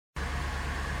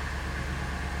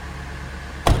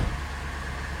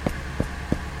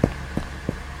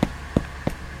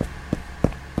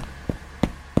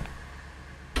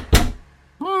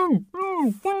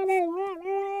I'm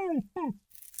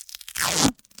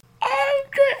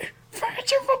good.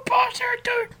 Fancy football, sir,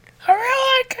 dude. I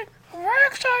really like it. I'm very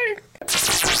excited.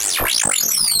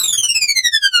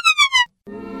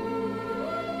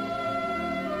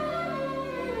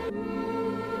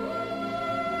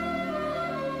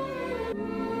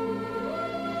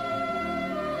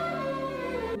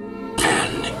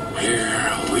 And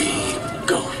here we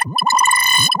go.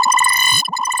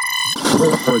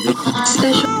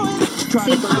 Special.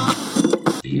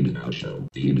 The In-N-Out Show.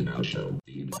 The In-N-Out Show.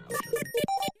 The In-N-Out Show.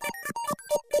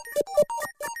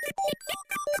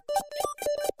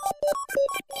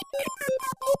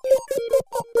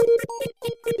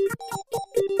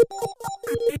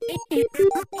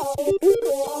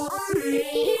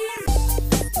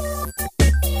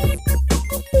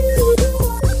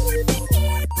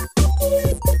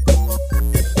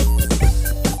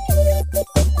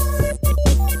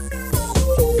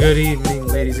 Good evening,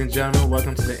 ladies and gentlemen.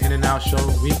 Welcome to the In-N-Out Show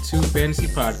Week 2 Fantasy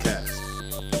Podcast.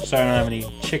 Sorry, I don't have any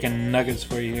chicken nuggets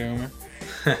for you here, Homer.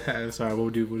 Sorry,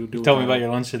 what we'll do? Tell me about your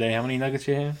lunch today. How many nuggets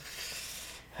you have?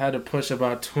 Had to push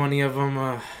about 20 of them.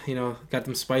 Got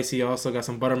them spicy. Also got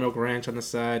some buttermilk ranch on the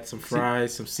side, some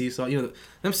fries, some sea salt.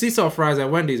 Them sea salt fries at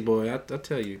Wendy's, boy. I'll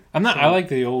tell you. I like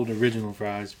the old original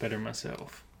fries better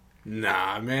myself.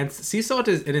 Nah, man. Sea salt's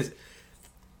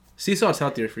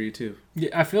healthier for you too.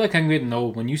 Yeah, I feel like I'm getting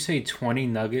old. When you say 20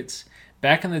 nuggets,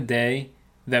 back in the day,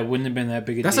 that wouldn't have been that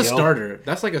big a deal. That's a starter.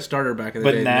 That's like a starter back in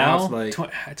the day. But now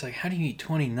it's like how do you eat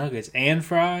 20 nuggets and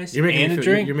fries and a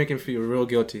drink? You're making me feel real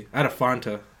guilty. I had a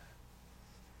Fanta.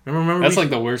 Remember? That's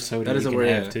like the worst soda you can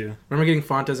have, too. Remember getting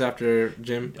Fantas after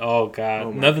gym? Oh,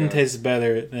 God. Nothing tastes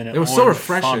better than an It was so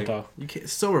refreshing. Fanta.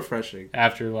 It's so refreshing.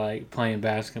 After, playing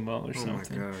basketball or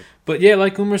something. Oh, my God. But, yeah,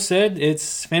 like Umar said,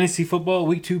 it's Fantasy Football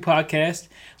Week 2 podcast.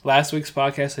 Last week's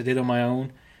podcast I did on my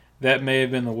own. That may have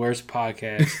been the worst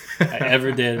podcast I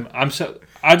ever did.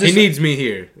 He needs me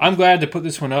here. I'm glad to put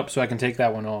this one up so I can take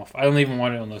that one off. I don't even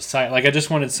want it on the site. I just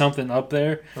wanted something up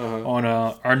there on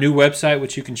our new website,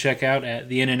 which you can check out at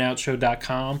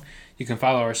theininoutshow.com. You can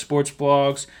follow our sports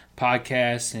blogs,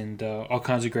 podcasts, and all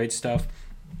kinds of great stuff.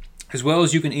 As well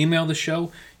as you can email the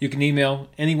show. You can email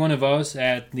any one of us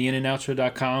at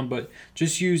theininoutshow.com, but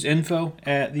just use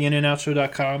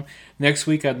info@theininoutshow.com. Next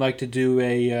week, I'd like to do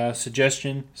a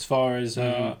suggestion as far as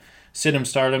sit-em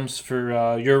stardoms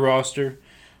for your roster,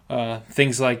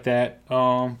 things like that.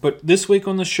 But this week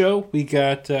on the show, we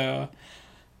got,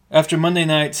 after Monday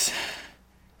night's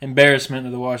embarrassment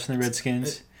of the Washington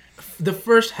Redskins. The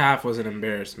first half was an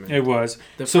embarrassment. It was.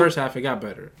 First half, it got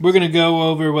better. We're going to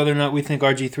go over whether or not we think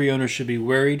RG3 owners should be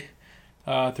worried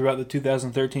throughout the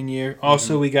 2013 year.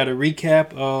 Also, we got a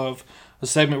recap of a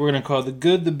segment we're going to call The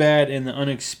Good, the Bad, and the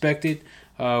Unexpected.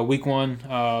 Week 1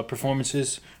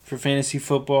 performances for fantasy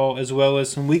football, as well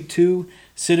as some Week 2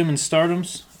 sit-em and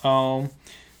stardoms.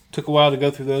 Took a while to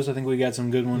go through those. I think we got some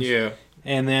good ones. Yeah.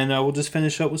 And then we'll just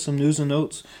finish up with some news and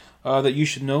notes that you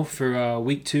should know for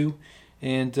Week 2.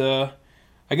 And I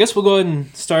guess we'll go ahead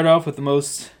and start off with the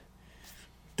most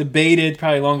debated,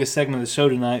 probably longest segment of the show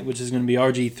tonight, which is going to be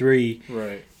RG3.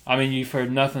 Right. I mean, you've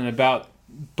heard nothing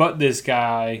but this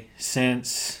guy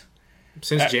since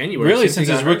January. Really, since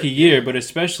his rookie year, but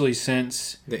especially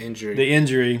since the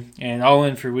injury. And all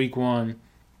in for Week 1.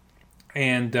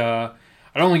 And I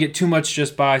don't want to get too much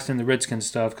just biased in the Redskins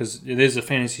stuff because it is a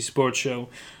fantasy sports show.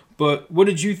 But what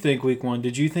did you think Week 1?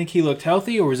 Did you think he looked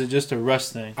healthy, or was it just a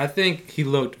rust thing? I think he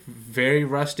looked very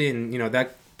rusty, and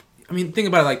that. I mean, think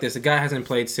about it like this: the guy hasn't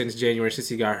played since January, since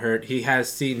he got hurt. He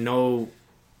has seen no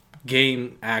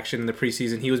game action in the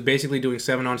preseason. He was basically doing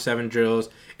 7-on-7 drills,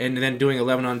 and then doing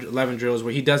 11-on-11 drills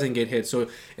where he doesn't get hit. So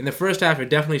in the first half, it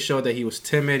definitely showed that he was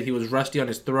timid. He was rusty on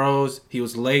his throws. He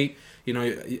was late.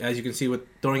 As you can see with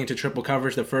throwing into triple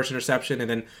coverage, the first interception, and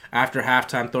then after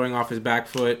halftime, throwing off his back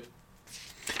foot.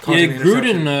 Yeah,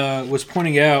 Gruden was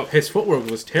pointing out his footwork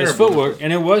was terrible.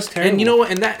 And it was terrible. And you know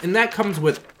what? And that comes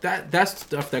with that's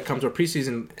stuff that comes with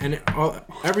preseason. And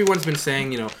everyone's been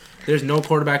saying, there's no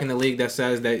quarterback in the league that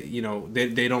says that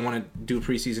they don't want to do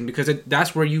preseason because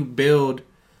that's where you build.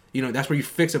 That's where you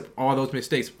fix up all those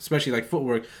mistakes, especially like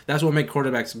footwork. That's what makes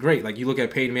quarterbacks great. Like you look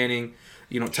at Peyton Manning,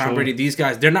 Tom Brady. These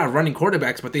guys, they're not running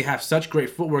quarterbacks, but they have such great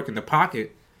footwork in the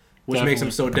pocket. Which makes him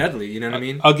so deadly, you know what I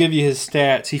mean? I'll give you his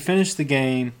stats. He finished the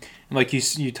game, like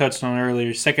you touched on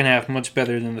earlier, second half much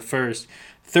better than the first.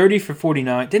 30 for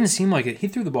 49. Didn't seem like it. He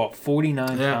threw the ball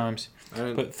 49 times.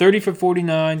 But 30 for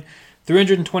 49,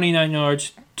 329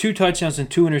 yards, 2 touchdowns and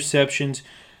 2 interceptions.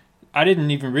 I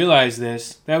didn't even realize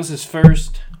this. That was his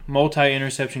first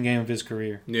multi-interception game of his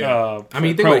career. Yeah. I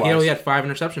mean, think about it. He only had 5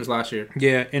 interceptions last year.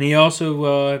 Yeah, and he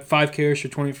also had 5 carries for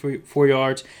 24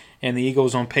 yards, and the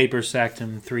Eagles on paper sacked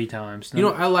him 3 times.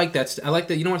 No. I like that. I like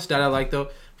that. You know what stat I like, though?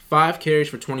 5 carries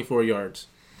for 24 yards.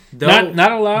 Though,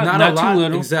 not a lot, not too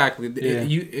little. Exactly.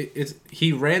 Yeah.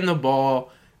 He ran the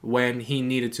ball when he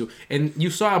needed to. And you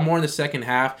saw it more in the second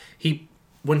half.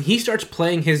 When he starts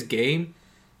playing his game,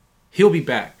 he'll be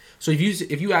back. So if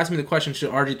you ask me the question,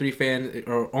 should RG3 fans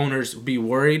or owners be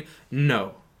worried?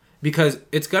 No. Because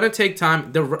it's going to take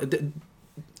time. No one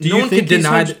can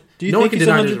deny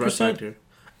the rest factor.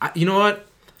 You know what?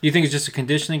 Do you think it's just a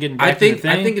conditioning getting back in the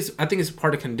thing? I think it's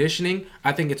part of conditioning.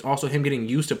 I think it's also him getting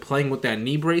used to playing with that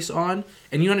knee brace on.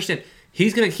 And you understand,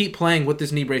 he's going to keep playing with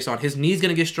this knee brace on. His knee's going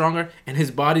to get stronger, and his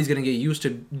body's going to get used to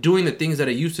doing the things that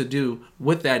it used to do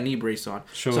with that knee brace on.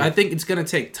 Sure. So I think it's going to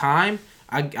take time.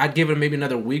 I'd give it maybe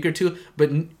another week or 2.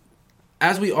 But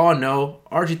as we all know,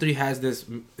 RG3 has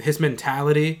his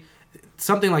mentality.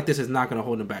 Something like this is not going to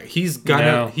hold him back. He's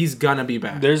gonna be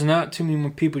back. There's not too many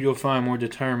people you'll find more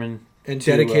determined and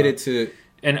dedicated to.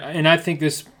 And I think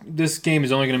this game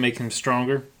is only going to make him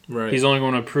stronger. Right. He's only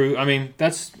going to prove. I mean,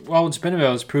 that's all it's been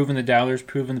about is proving the doubters,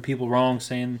 proving the people wrong,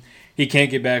 saying he can't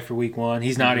get back for week 1.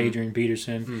 He's not Adrian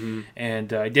Peterson,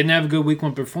 and he didn't have a good week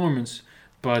 1 performance.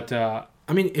 But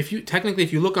I mean, if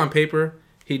you look on paper,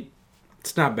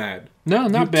 it's not bad. No,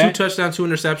 not bad. 2 touchdowns, 2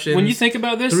 interceptions. When you think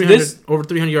about this, over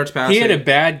 300 yards passing. He had a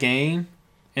bad game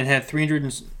and had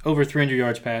over 300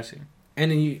 yards passing.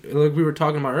 And then like we were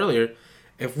talking about earlier,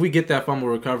 if we get that fumble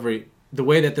recovery, the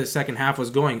way that the second half was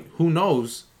going, who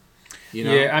knows? You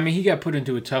know? Yeah, I mean, he got put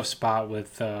into a tough spot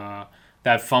with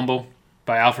that fumble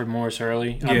by Alfred Morris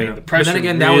early. I mean, the pressure but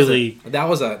then again, that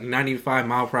was a 95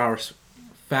 mile per hour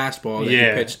fastball that he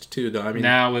pitched too, though. I mean,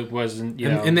 now it wasn't.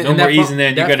 No more easing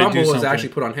than you got to do something. That fumble was actually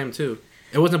put on him too.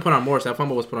 It wasn't put on Morris. That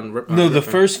fumble was put on. The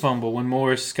first fumble when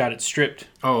Morris got it stripped.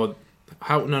 Oh,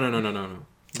 how? No.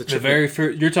 The very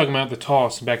first. You're talking about the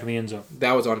toss back of the end zone.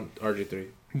 That was on RG3.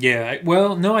 Yeah.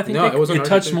 Well, no, I think it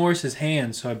touched Morris's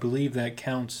hand, so I believe that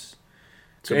counts.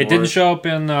 It didn't show up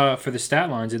in for the stat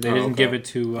lines. They didn't give it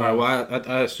to. All right. Well,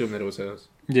 I assume that it was his.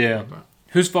 Yeah. Okay.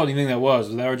 Whose fault do you think that was?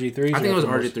 Was that RG3's? I think it was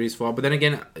RG3's fault. But then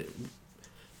again,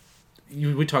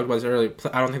 we talked about this earlier.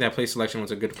 I don't think that play selection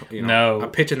was a good. A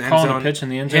pitch in the end zone. A pitch in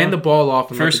the end zone. Hand the ball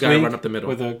off and let the guy run up the middle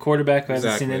with a quarterback who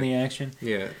hasn't seen any action.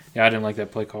 Yeah. Yeah, I didn't like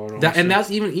that play call at all. And that's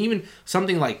even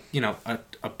something like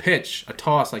a pitch, a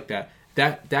toss like that.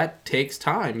 That takes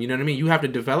time. You know what I mean? You have to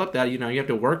develop that. You have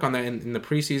to work on that in the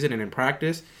preseason and in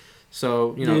practice.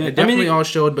 So, it definitely all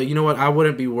showed, but you know what? I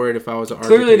wouldn't be worried if I was an RG3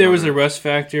 Clearly, there was a rust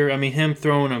factor. I mean, him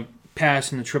throwing a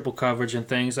pass in the triple coverage and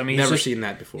things. I mean, never seen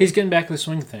that before. He's getting back to the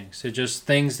swing of things. It's just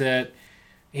things that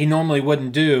he normally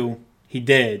wouldn't do, he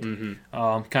did.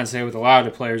 Kind of say with a lot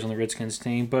of the players on the Redskins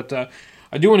team. But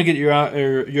I do want to get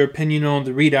your opinion on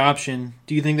the read option.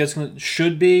 Do you think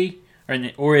should be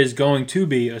or is going to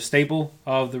be a staple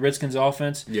of the Redskins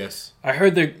offense? Yes. I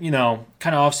heard kind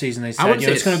of offseason they said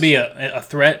it's going to be a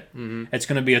threat. It's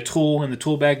going to be a tool in the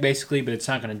tool bag basically, but it's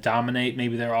not going to dominate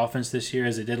maybe their offense this year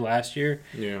as it did last year.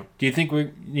 Yeah. Do you think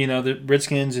the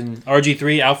Redskins and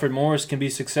RG3, Alfred Morris can be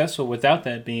successful without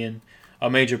that being a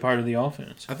major part of the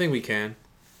offense? I think we can.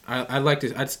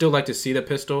 I'd still like to see the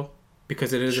pistol.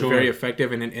 Because it is very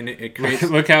effective and it creates...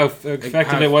 Look how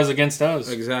effective it was against us.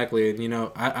 Exactly.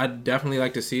 And, I'd definitely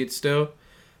like to see it still.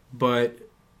 But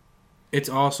it's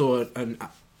also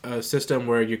a system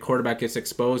where your quarterback gets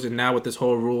exposed. And now with this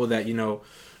whole rule that,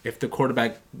 if the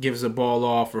quarterback gives the ball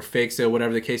off or fakes it,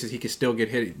 whatever the case is, he can still get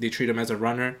hit. They treat him as a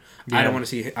runner. Yeah. I don't want to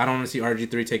see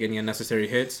RG3 take any unnecessary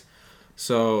hits.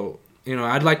 So...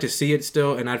 I'd like to see it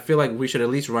still, and I feel like we should at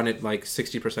least run it like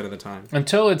 60% of the time.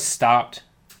 Until it's stopped.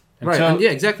 Right. Yeah,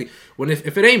 exactly.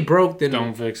 If it ain't broke, then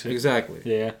don't fix it. Exactly.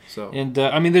 Yeah. So and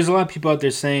there's a lot of people out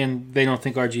there saying they don't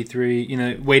think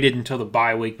RG3, waited until the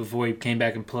bye week before he came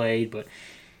back and played, but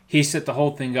he set the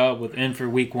whole thing up with in for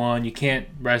week 1. You can't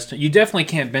rest him. You definitely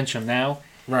can't bench him now.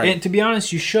 Right. And to be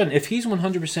honest, you shouldn't. If he's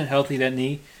 100% healthy, that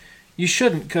knee, you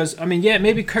shouldn't. Because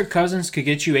maybe Kirk Cousins could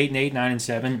get you 8-8,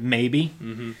 9-7, maybe.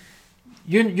 Mm-hmm.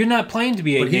 You're not playing to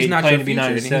be 8-8, playing to be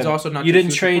 9-7. He's also not. You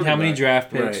didn't trade how many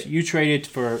draft picks? Right. You traded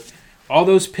for all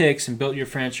those picks and built your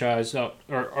franchise up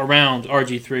or around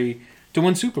RG3 to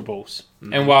win Super Bowls.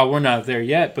 Mm-hmm. And while we're not there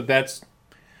yet, but that's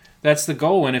the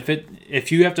goal. And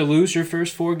if you have to lose your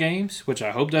first 4 games, which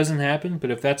I hope doesn't happen, but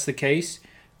if that's the case,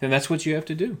 then that's what you have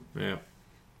to do. Yeah.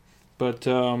 But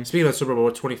speaking of Super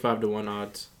Bowl, 25-1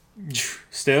 odds.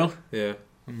 Still? Yeah.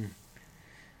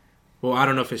 Well, I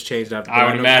don't know if it's changed after. I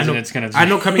would imagine it's going to. I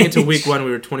know coming into week 1 we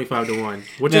were 25-1,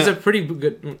 which is a pretty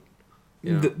good.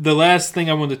 You know? The last thing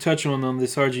I wanted to touch on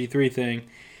this RG3 thing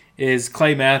is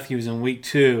Clay Matthews in week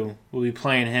 2. We'll be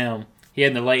playing him. He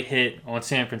had the late hit on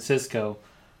San Francisco,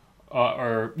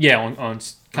 on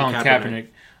Colin Kaepernick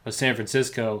of San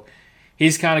Francisco.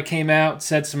 He's kind of came out,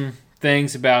 said some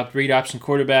things about read option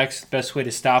quarterbacks. The best way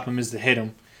to stop him is to hit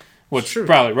him, which is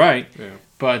probably right. Yeah.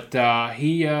 But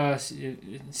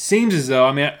it seems as though,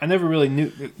 I mean, I never really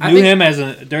knew him as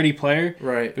a dirty player.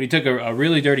 Right. But he took a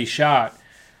really dirty shot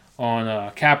on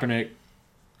Kaepernick.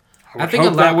 I think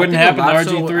hope that wouldn't happen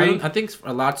to RG3. I think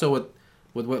a lot so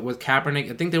with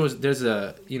Kaepernick. I think there's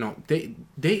a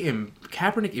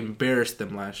Kaepernick embarrassed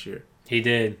them last year. He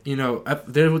did. You know,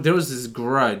 there was this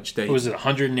grudge that was it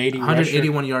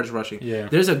 181 yards rushing. Yeah.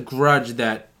 There's a grudge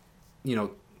that, you know,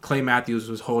 Clay Matthews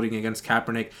was holding against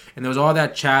Kaepernick, and there was all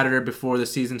that chatter before the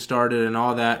season started and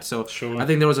all that. So sure. I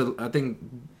think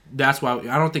that's why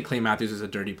I don't think Clay Matthews is a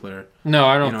dirty player. No,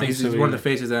 I don't think he's so. He's one of the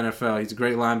faces of the NFL. He's a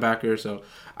great linebacker. So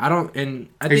I think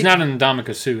he's not an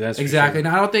Ndamukong Suh. That's exactly. For sure.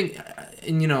 And I don't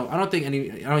think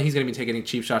he's going to be taking any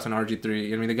cheap shots on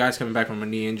RG3. I mean, the guy's coming back from a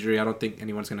knee injury. I don't think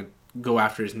anyone's going to go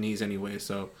after his knees anyway.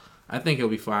 So I think he'll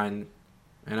be fine.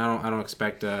 And I don't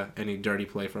expect any dirty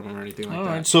play from him or anything like that. All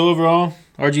right. So overall,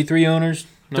 RG3 owners,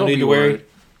 no need to worry.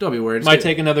 Don't be worried. Might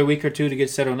take another week or two to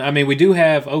get settled. I mean, we do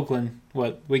have Oakland.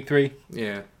 Week 3?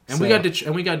 Yeah, and we got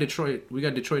Detroit. We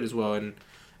got Detroit as well. And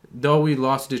though we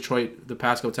lost Detroit the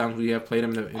past couple times we have played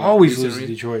them, always lose to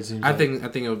Detroit. I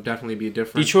think it'll definitely be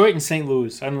different. Detroit and St.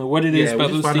 Louis. I don't know what it is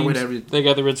about those teams. They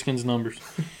got the Redskins numbers.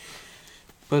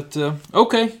 But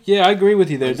okay, yeah, I agree with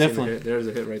you there. Definitely. There's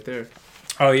a hit right there.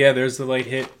 Oh yeah, there's the late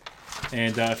hit.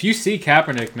 And if you see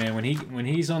Kaepernick, man, when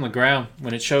he's on the ground,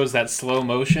 when it shows that slow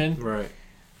motion, right,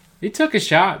 he took a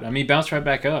shot. I mean, he bounced right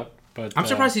back up. But I'm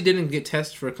surprised he didn't get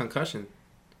tested for a concussion.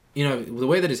 You know, the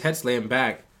way that his head's laying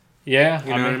back. Yeah,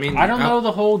 you know what I mean. I don't know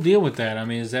the whole deal with that. I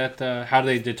mean, is that how do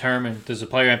they determine? Does the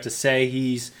player have to say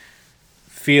he's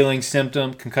feeling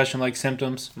concussion-like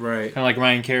symptoms? Right. Kind of like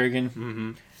Ryan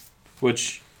Kerrigan,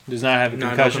 which does not have a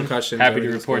concussion. No concussion. Happy to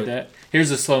report that. Here's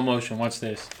the slow motion. Watch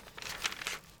this.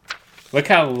 Look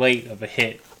how late of a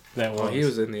hit that was. Oh, he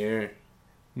was in the air.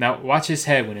 Now watch his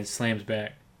head when it slams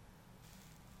back.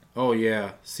 Oh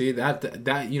yeah, see that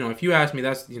if you ask me,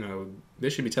 that's they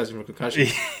should be testing for concussion.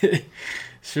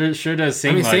 sure does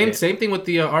seem. Same thing with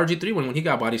the RG3 when he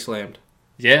got body slammed.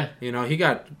 Yeah, he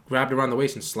got grabbed around the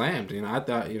waist and slammed. I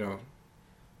thought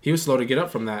he was slow to get up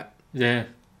from that. Yeah,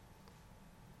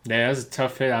 that was a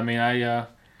tough hit. I mean,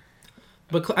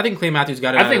 But I think Clay Matthews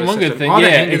got it out of his system. I think one good thing,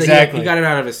 exactly. He got it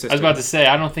out of his system. I was about to say,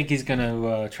 I don't think he's going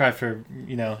to try for,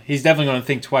 he's definitely going to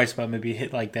think twice about maybe a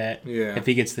hit like that if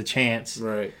he gets the chance.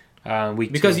 Right.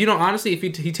 Because, honestly, if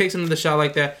he takes another shot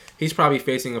like that, he's probably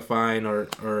facing a fine or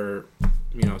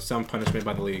some punishment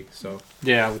by the league. So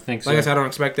yeah, I would think so. Like I said, I don't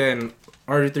expect that. And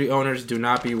RG3 owners, do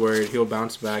not be worried. He'll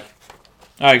bounce back.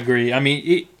 I agree. I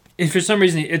mean, for some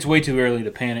reason, it's way too early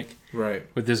to panic. Right.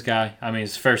 With this guy. I mean,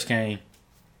 his first game.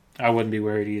 I wouldn't be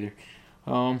worried either.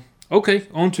 Okay,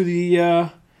 on to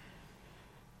the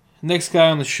next guy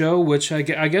on the show, which I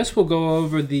guess we'll go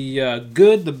over the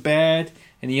good, the bad,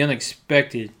 and the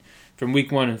unexpected from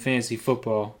Week 1 in fantasy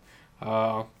football.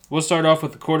 We'll start off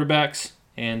with the quarterbacks,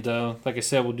 and like I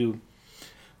said, we'll do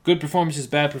good performances,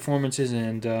 bad performances,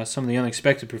 and some of the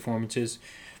unexpected performances.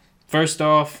 First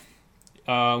off,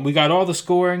 we got all the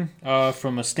scoring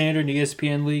from a standard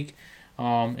ESPN league.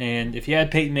 And if you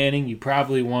had Peyton Manning, you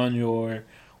probably won your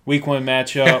Week 1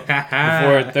 matchup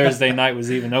before Thursday night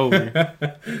was even over.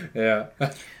 Yeah.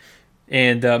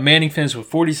 And Manning finished with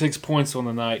 46 points on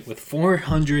the night with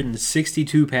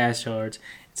 462 pass yards,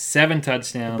 7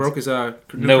 touchdowns. Broke his no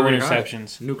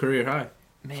interceptions. New career high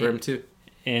for him too.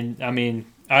 And I mean,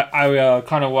 I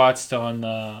kind of watched on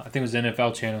I think it was the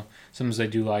NFL channel. Sometimes they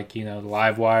do like the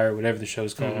Live Wire, whatever the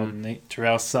show's called. Mm-hmm. And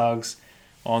Terrell Suggs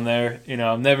on there.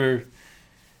 I've never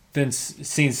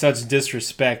seen such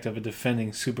disrespect of a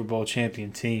defending Super Bowl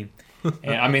champion team.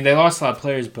 And I mean, they lost a lot of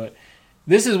players, but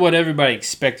this is what everybody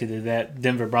expected of that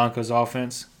Denver Broncos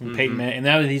offense with Peyton Manning. And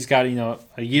now that he's got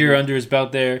a year under his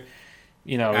belt there,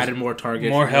 added more targets,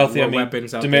 more healthy. More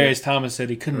weapons out Demaryius there. Thomas said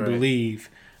he couldn't believe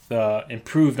the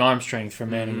improved arm strength for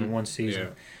Manning in one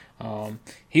season. Yeah.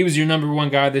 He was your number one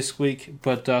guy this week,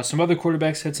 but some other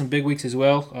quarterbacks had some big weeks as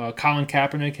well. Colin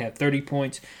Kaepernick had 30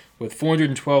 points with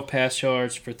 412 pass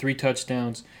yards for 3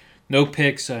 touchdowns, no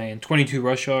picks, and 22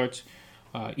 rush yards.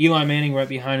 Eli Manning right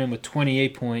behind him with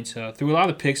 28 points. Threw a lot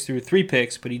of picks, threw 3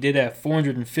 picks, but he did have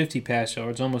 450 pass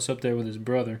yards, almost up there with his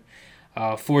brother.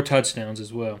 4 touchdowns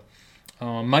as well.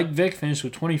 Mike Vick finished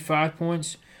with 25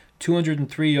 points,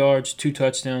 203 yards, 2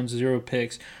 touchdowns, 0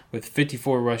 picks, with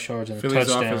 54 rush yards and a Philly's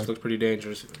touchdown. offense looks pretty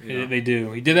dangerous. They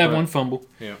do. He did have one fumble.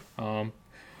 Yeah.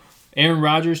 Aaron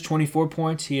Rodgers, 24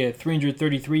 points. He had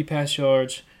 333 pass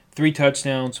yards, 3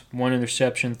 touchdowns, 1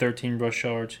 interception, 13 rush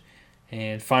yards.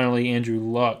 And finally, Andrew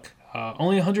Luck.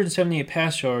 Only 178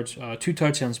 pass yards, 2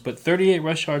 touchdowns, but 38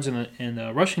 rush yards and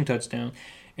a rushing touchdown.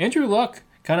 Andrew Luck,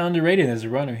 kind of underrated as a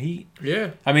runner.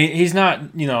 I mean, he's not,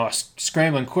 a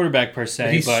scrambling quarterback per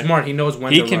se. He's but smart. He knows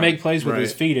when he can make plays with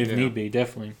his feet if need be,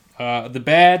 definitely. The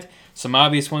bad, some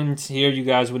obvious ones here you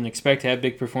guys wouldn't expect to have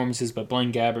big performances, but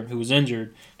Blaine Gabbert, who was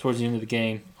injured towards the end of the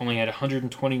game, only had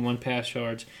 121 pass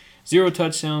yards, 0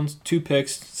 touchdowns, 2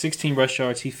 picks, 16 rush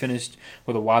yards. He finished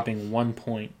with a whopping 1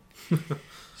 point.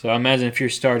 So I imagine if you're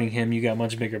starting him, you got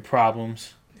much bigger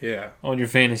problems on your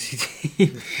fantasy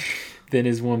team than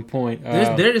his 1 point.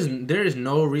 There is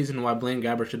no reason why Blaine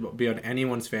Gabbert should be on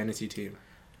anyone's fantasy team.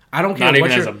 I don't care. Not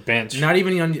even as a bench. Not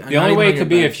even on the only way it could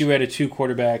be if you had a 2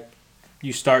 quarterback.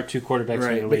 You start 2 quarterbacks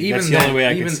in the league. That's the only way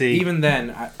I can see. Even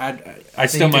then, I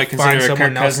still might consider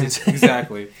Kirk Cousins.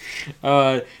 Exactly.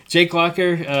 Jake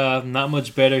Locker, not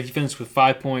much better. He finished with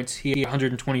 5 points. He had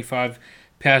 125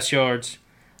 pass yards.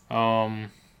 No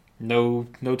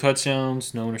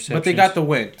touchdowns, no interceptions. But they got the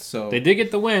win. So they did get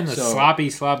the win. A sloppy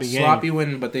game. Sloppy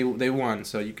win, but they won.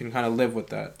 So you can kind of live with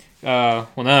that. Well,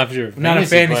 not if you're not in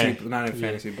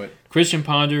fantasy, but Christian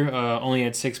Ponder only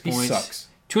had 6 points. He sucks.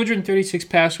 236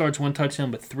 pass yards, 1 touchdown,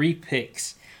 but 3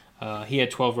 picks. He had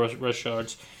 12 rush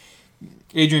yards.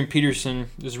 Adrian Peterson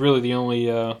is really the only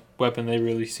weapon they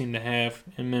really seem to have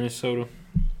in Minnesota.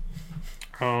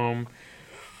 Brandon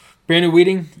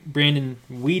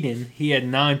Weeden, he had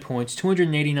 9 points,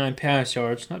 289 pass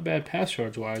yards. Not bad pass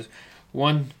yards wise.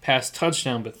 1 pass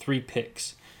touchdown, but 3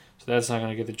 picks. So that's not going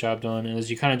to get the job done. And as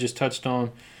you kind of just touched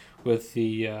on with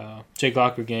the Jake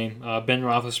Locker game, Ben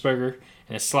Roethlisberger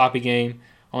in a sloppy game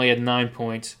only had 9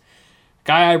 points.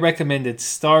 Guy I recommended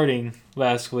starting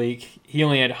last week, he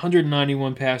only had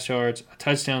 191 pass yards, a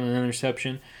touchdown, and an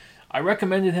interception. I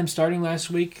recommended him starting last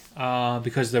week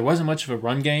because there wasn't much of a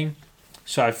run game.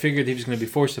 So I figured he was going to be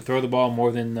forced to throw the ball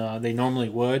more than they normally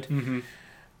would. Mm-hmm.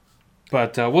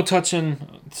 But we'll touch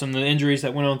on some of the injuries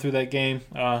that went on through that game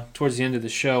towards the end of the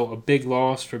show. A big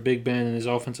loss for Big Ben and his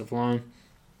offensive line.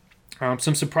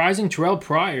 Some surprising Terrell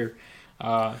Pryor.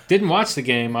 Didn't watch the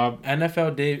game. Was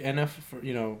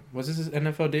this his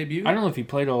NFL debut? I don't know if he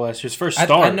played all last year. His first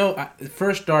start.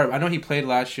 First start. I know he played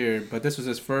last year, but this was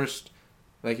his first,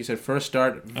 like you said, first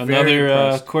start.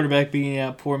 Another quarterback beating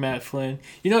out poor Matt Flynn.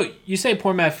 You say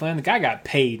poor Matt Flynn. The guy got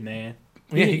paid, man.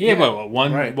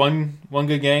 One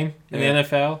good game in the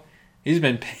NFL. He's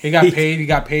been paid. He got paid. He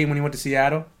got paid when he went to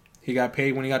Seattle. He got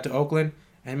paid when he got to Oakland.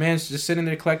 And man's just sitting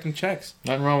there collecting checks.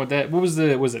 Nothing wrong with that. Was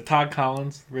it Todd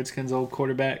Collins, Redskins' old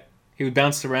quarterback? He would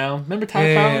bounce around. Remember Todd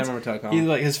Collins? Yeah, I remember Todd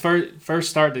Collins. His first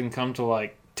start didn't come till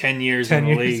 10 years 10 in the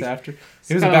years league. After.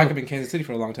 He was a backup in Kansas City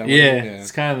for a long time. Yeah,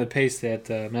 it's kind of the pace that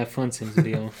Matt Flynn seems to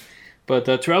be on. But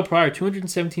Terrell Pryor,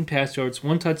 217 pass yards,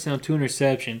 1 touchdown, 2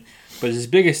 interception. But his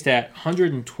biggest stat,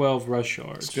 112 rush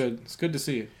yards. It's good. It's good to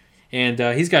see. And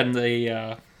he's gotten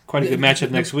quite a good matchup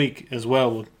next week as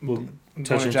well. We'll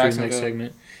touch on the next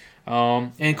segment.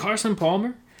 And Carson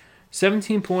Palmer,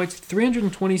 17 points,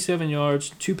 327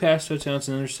 yards, 2 pass touchdowns,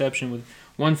 and interception with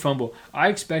 1 fumble. I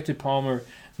expected Palmer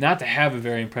not to have a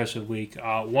very impressive week.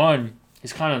 One,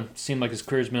 it's kind of seemed like his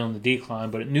career's been on the decline,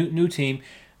 but a new team,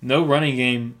 no running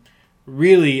game,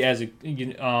 really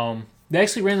they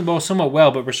actually ran the ball somewhat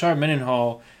well, but Rashard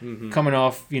Mendenhall coming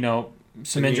off,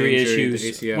 some injury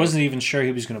issues, wasn't even sure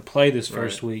he was going to play this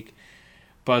first week.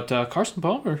 But Carson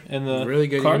Palmer and the really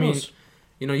good Cardinals.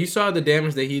 You saw the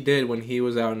damage that he did when he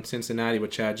was out in Cincinnati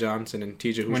with Chad Johnson and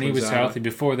TJ Houshmandzadeh. When he was healthy.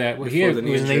 Before that, he was an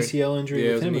ACL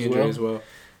injury with him as well.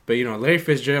 But, Larry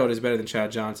Fitzgerald is better than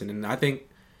Chad Johnson. And I think,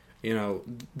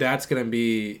 that's going to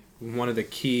be one of the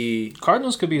key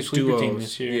Cardinals could be a sleeper team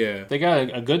this year. Yeah. They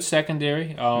got a good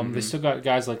secondary. They still got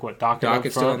guys like,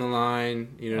 Dockett's still on the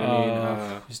line. You know what I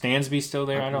mean? Is Dansby still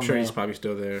there? I don't know. I'm sure he's probably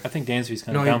still there. I think Dansby's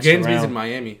going to bounce around. No, Dansby's in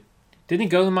Miami. Didn't he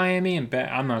go to Miami and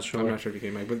bet? I'm not sure. I'm not sure if he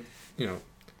came back. But,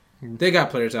 they got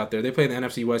players out there. They play in the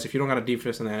NFC West. If you don't got a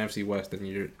defense in the NFC West, then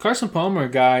you're... Carson Palmer, a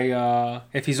guy,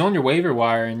 if he's on your waiver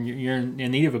wire and you're in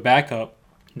need of a backup,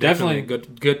 definitely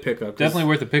good pickup. Definitely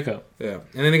worth a pickup. Yeah.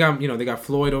 And then they got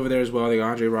Floyd over there as well. They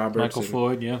got Andre Roberts.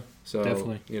 Floyd, yeah. So,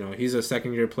 definitely. He's a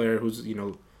second-year player who's,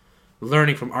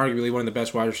 learning from arguably one of the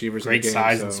best wide receivers in the game. Great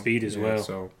size and speed as well.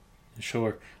 So.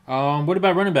 Sure. What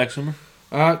about running backs, Summer?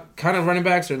 Kind of running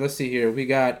backs, or let's see here. We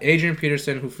got Adrian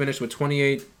Peterson, who finished with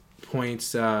 28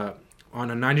 points on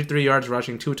a 93 yards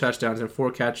rushing, 2 touchdowns, and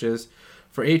 4 catches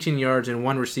for 18 yards and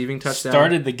 1 receiving touchdown.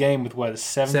 Started the game with, what, a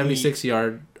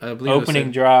 76-yard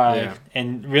opening drive,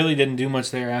 and really didn't do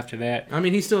much there after that. I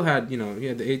mean, he still had,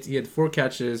 he had 4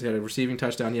 catches, he had a receiving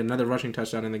touchdown, he had another rushing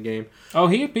touchdown in the game. Oh,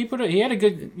 he had a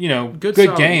good,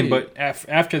 good game, but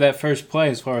after that first play,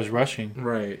 as far as rushing,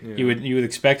 right, yeah. you would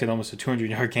expect it almost a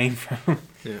 200-yard game from him.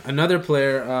 Yeah. Another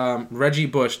player, Reggie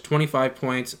Bush, 25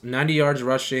 points, 90 yards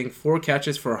rushing, 4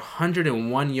 catches for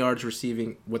 101 yards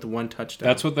receiving with 1 touchdown.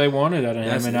 That's what they wanted out of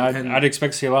him, and I'd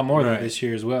expect to see a lot more of that this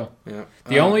year as well. Yeah.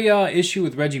 The only issue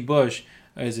with Reggie Bush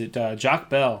is Jock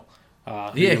Bell.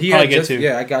 I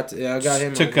got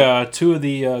him. Took 2 of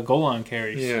the goal line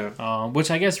carries. Yeah. Which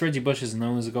I guess Reggie Bush is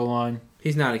known as a goal line.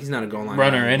 He's not a goal line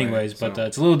runner anyways, but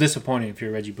it's a little disappointing if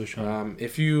you're a Reggie Bush owner.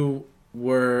 If you're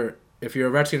a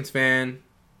Redskins fan,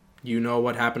 you know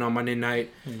what happened on Monday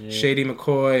night. Yeah. Shady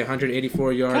McCoy,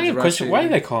 184 yards rushing. Question, why do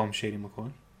they call him Shady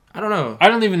McCoy? I don't know. I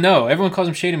don't even know. Everyone calls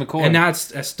him Shady McCoy. And now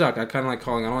it's stuck. I kind of like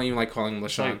calling. I don't even like calling him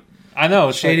LaShawn. I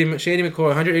know. Shady McCoy,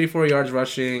 184 yards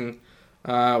rushing,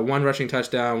 1 rushing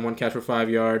touchdown, 1 catch for 5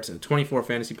 yards, 24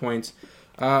 fantasy points.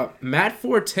 Matt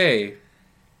Forte,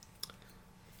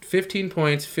 15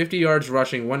 points, 50 yards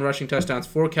rushing, 1 rushing touchdowns,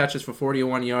 4 catches for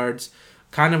 41 yards.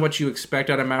 Kind of what you expect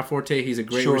out of Matt Forte. He's a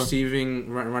great receiving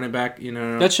running back.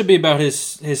 That should be about his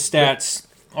stats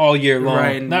all year long.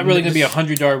 Right. Not really going to be a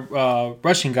 100-yard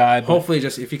rushing guy. But hopefully,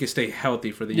 just if he could stay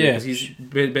healthy for the year. Because he's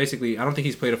basically, I don't think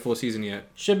he's played a full season yet.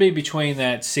 Should be between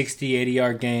that 60,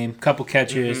 80-yard game, couple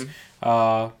catches,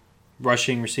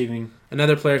 rushing, receiving.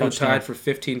 Another player who tied for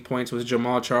 15 points was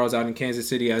Jamal Charles out in Kansas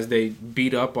City as they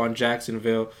beat up on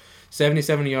Jacksonville.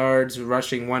 77 yards,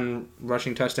 rushing, 1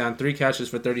 rushing touchdown, 3 catches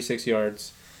for 36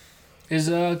 yards. Is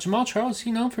Jamal Charles, is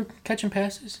he known for catching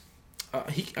passes?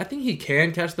 I think he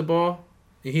can catch the ball.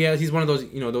 He's one of those,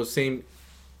 those same.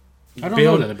 I don't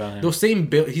know that about him. Those same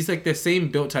build. He's like the same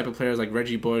built type of players like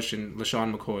Reggie Bush and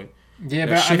LaShawn McCoy. Yeah,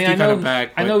 but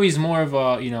I know he's more of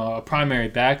a primary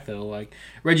back though. Like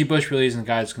Reggie Bush really isn't a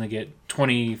guy that's going to get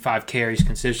 25 carries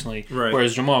consistently. Right.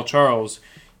 Whereas Jamal Charles,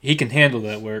 he can handle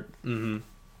that work. Mm-hmm.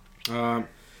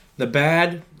 The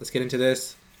bad. Let's get into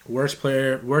this. Worst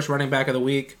running back of the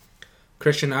week,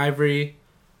 Christian Ivory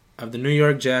of the New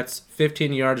York Jets.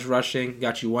 15 yards rushing,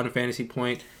 got you 1 fantasy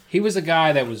point. He was a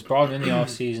guy that was brought in the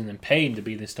offseason and paid to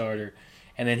be the starter,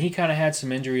 and then he kind of had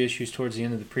some injury issues towards the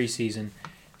end of the preseason.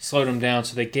 Slowed him down,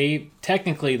 so they gave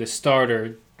technically the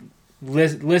starter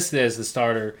listed as the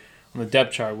starter on the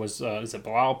depth chart was is it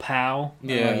Bilal Powell?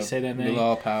 Yeah, how you say that name?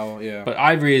 Bilal Powell. Yeah, but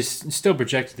Ivory is still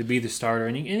projected to be the starter,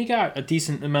 and he got a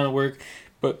decent amount of work,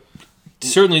 but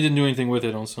certainly didn't do anything with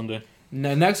it on Sunday.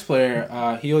 The next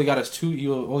player, he only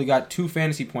got 2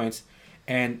 fantasy points,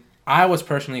 and I was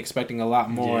personally expecting a lot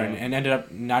more, and ended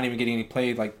up not even getting any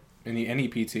play like in the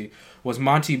NEPT. Was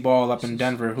Monty Ball up in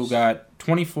Denver, who got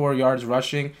 24 yards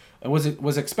rushing. It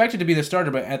was expected to be the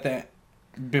starter, but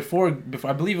before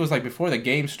I believe it was like before the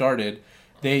game started,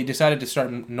 they decided to start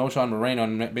Noshawn Moreno,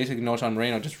 and basically Noshawn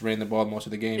Moreno just ran the ball most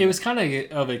of the game. It was kind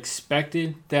of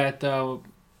expected that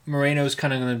Moreno is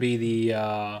kind of going to be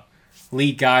the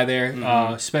lead guy there,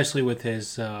 especially with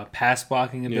his pass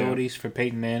blocking abilities for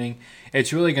Peyton Manning.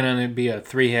 It's really going to be a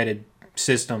 3-headed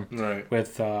system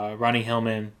with Ronnie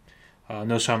Hillman,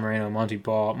 Noshawn Moreno, Monty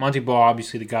Ball. Monty Ball,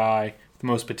 obviously the guy, the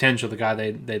most potential, the guy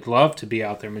they'd love to be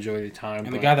out there majority of the time.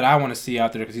 And the guy that I want to see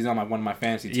out there because he's on one of my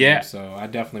fantasy teams, so I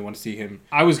definitely want to see him.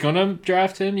 I was going to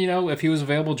draft him, if he was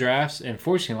available drafts, and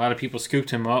fortunately a lot of people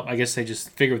scooped him up. I guess they just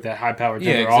figured with that high-powered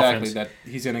Denver offense. That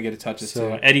he's going to get a touches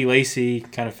so too. Eddie Lacy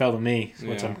kind of fell to me,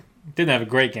 which didn't have a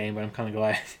great game, but I'm kind of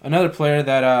glad. Another player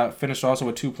that finished also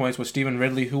with 2 points was Stephen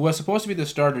Ridley, who was supposed to be the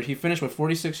starter. He finished with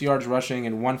 46 yards rushing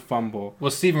and 1 fumble. Well,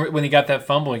 Stephen, when he got that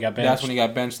fumble, he got benched. That's when he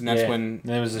got benched, and that's when...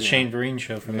 And it was the Shane Vereen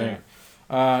show from there.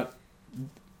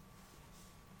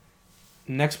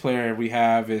 Next player we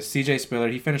have is CJ Spiller.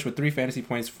 He finished with 3 fantasy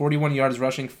points, 41 yards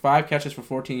rushing, 5 catches for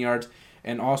 14 yards,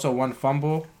 and also 1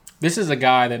 fumble. This is a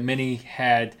guy that many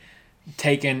had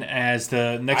taken as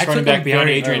the next running back behind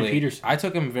Adrian Peterson. I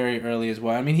took him very early as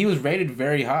well. I mean, he was rated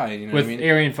very high. With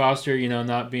Arian Foster,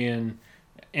 not being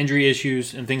injury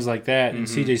issues and things like that, and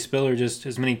CJ Spiller just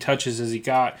as many touches as he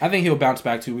got. I think he'll bounce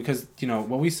back too because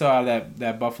what we saw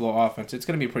that Buffalo offense, it's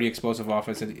going to be a pretty explosive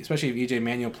offense, especially if EJ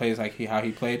Manuel plays like how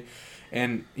he played,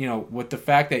 and with the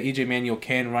fact that EJ Manuel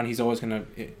can run, he's always going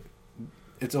to.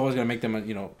 It's always going to make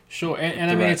them, Sure,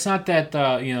 and I mean, it's not that,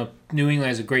 New England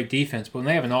has a great defense, but when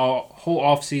they have whole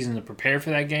offseason to prepare for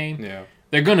that game,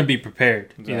 they're going to be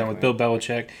prepared, with Bill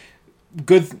Belichick.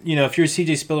 Good, if you're a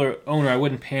CJ Spiller owner, I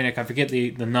wouldn't panic. I forget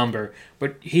the number,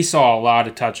 but he saw a lot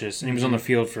of touches, and he was on the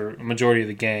field for a majority of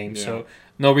the game, so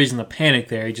no reason to panic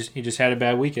there. He just had a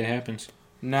bad week. It happens.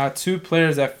 Now, 2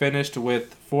 players that finished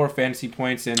with 4 fantasy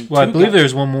points and. Well, I believe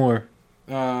there's one more.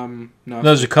 No,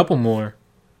 there's a couple more.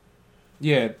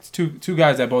 Yeah, it's two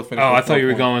guys that both finished. Oh, with I thought you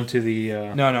were points. going to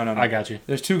the. No. I got you.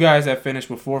 There's 2 guys that finished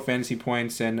with 4 fantasy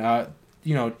points, and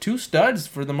 2 studs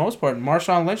for the most part.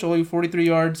 Marshawn Lynch only 43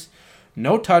 yards,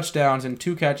 no touchdowns, and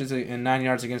 2 catches and 9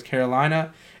 yards against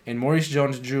Carolina. And Maurice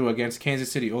Jones-Drew against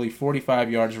Kansas City, only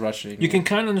 45 yards rushing. You can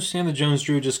kind of understand the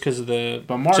Jones-Drew just because of the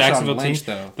Marshawn Jacksonville Lynch,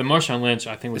 team. though. The Marshawn Lynch,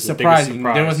 I think, was the surprising. biggest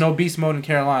surprise. There was no beast mode in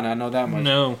Carolina. I know that much.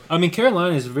 No. I mean,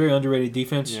 Carolina is a very underrated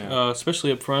defense, Yeah.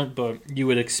 especially up front, but you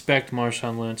would expect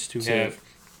Marshawn Lynch to Yeah. have.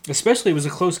 Especially, it was a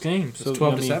close game. It's So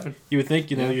 12-7. You would think,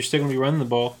 you're still going to be running the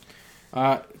ball.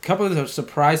 A couple of the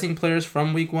surprising players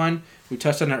from Week 1. We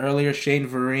touched on it earlier. Shane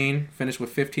Vereen finished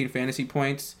with 15 fantasy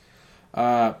points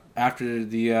after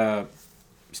the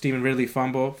Stephen Ridley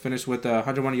fumble. Finished with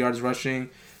 101 yards rushing,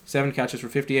 7 catches for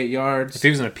 58 yards. If he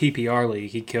was in a PPR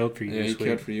league, he killed for you this week. He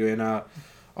killed for you. And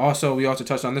we also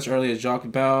touched on this earlier. Jacques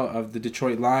Bell of the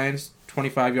Detroit Lions,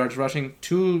 25 yards rushing,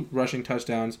 2 rushing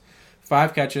touchdowns,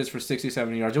 5 catches for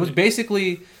 67 yards. It was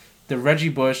basically the Reggie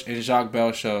Bush and Jacques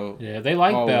Bell show. Yeah, they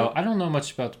like Bell. I don't know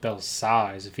much about Bell's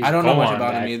size. If he's I don't know much goal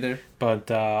about line him either. But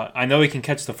I know he can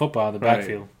catch the football out of the Right.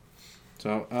 backfield.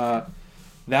 So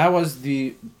that was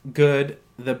the good,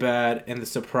 the bad, and the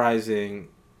surprising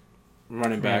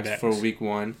running backs for Week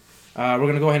 1. We're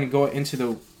going to go ahead and go into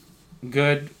the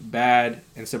good, bad,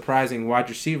 and surprising wide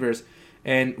receivers.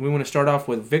 And we want to start off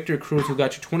with Victor Cruz, who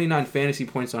got you 29 fantasy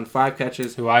points on 5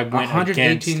 catches, Who I went 118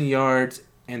 against. yards,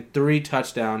 and 3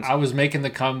 touchdowns. I was making the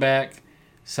comeback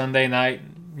Sunday night,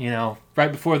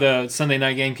 right before the Sunday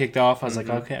night game kicked off. I was like,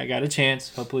 okay, I got a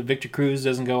chance. Hopefully Victor Cruz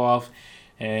doesn't go off.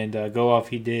 And go off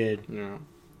he did. Yeah.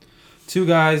 2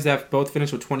 guys that both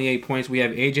finished with 28 points. We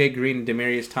have A.J. Green and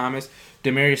Demaryius Thomas.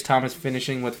 Demaryius Thomas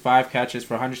finishing with 5 catches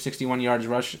for 161 yards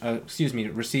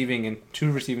receiving and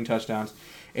 2 receiving touchdowns.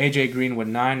 A.J. Green with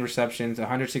 9 receptions,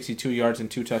 162 yards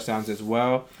and 2 touchdowns as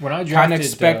well. When I drafted,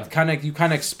 you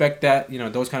kind of expect that,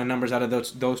 those kind of numbers out of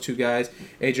those 2 guys.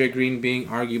 A.J. Green being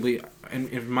arguably,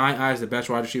 in my eyes, the best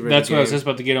wide receiver. That's in the what I was game. just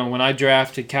about to get on. When I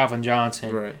drafted Calvin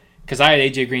Johnson, Right. Because I had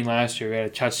A.J. Green last year. We had a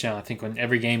touchdown, I think, on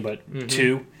every game but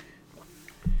 2.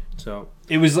 So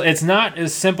It's not a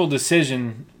simple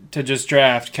decision to just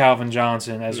draft Calvin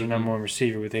Johnson as your number 1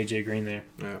 receiver with A.J. Green there.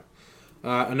 Yeah.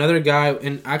 Another guy,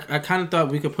 and I kind of thought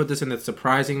we could put this in the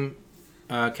surprising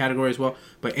category as well,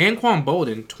 but Anquan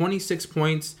Bolden, 26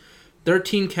 points,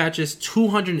 13 catches,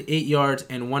 208 yards,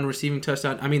 and 1 receiving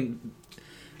touchdown. I mean,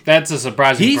 that's a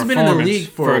surprising he's performance been in the league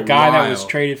for a guy while. that was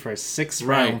traded for a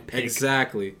 6th-round pick.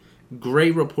 Exactly.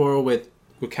 Great rapport with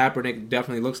Kaepernick,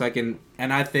 definitely looks like, and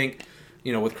I think,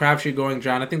 with Crabtree going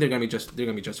down, I think they're gonna be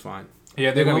just fine.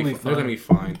 Yeah, They're gonna be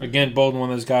fine. Again, Bolden, one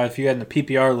of those guys. If you had in the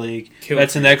PPR league, Killed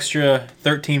that's an extra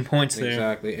 13 points there.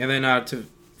 Exactly. And then to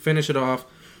finish it off,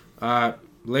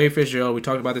 Larry Fitzgerald. We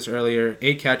talked about this earlier.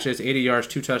 8 catches, 80 yards,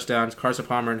 2 touchdowns. Carson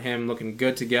Palmer and him looking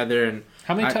good together. And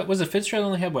how many was it? Fitzgerald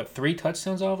only had 3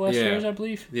 touchdowns all of last year, I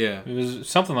believe. Yeah, it was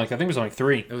something like I think it was only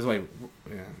 3. It was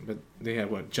but they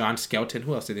had John Skelton.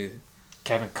 Who else did they?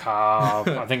 Kevin Cobb.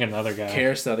 I think another guy.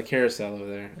 The carousel over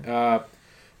there.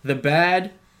 The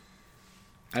bad.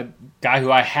 Guy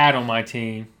who I had on my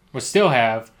team, would still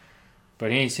have,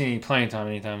 but he ain't seen any playing time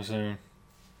anytime soon.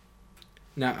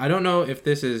 Now, I don't know if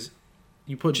this is...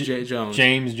 You put James Jones.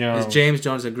 It's James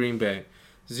Jones of Green Bay.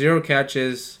 0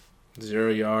 catches, 0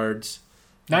 yards.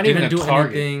 Not even a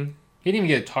target. Anything. He didn't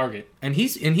even get a target. And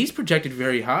he's projected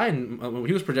very high, and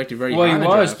he was projected very high. Well, in he the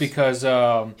was drafts.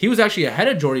 because he was actually ahead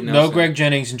of Jordy Nelson. No Greg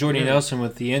Jennings and Jordy Nelson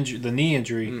with the knee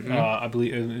injury. I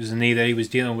believe it was the knee that he was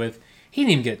dealing with. He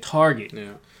didn't even get a target.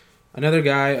 Yeah. Another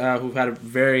guy who had a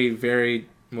very, very,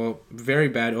 very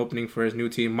bad opening for his new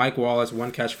team, Mike Wallace,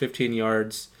 1 catch, 15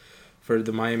 yards for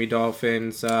the Miami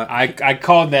Dolphins. I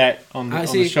called that on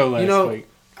the show last week.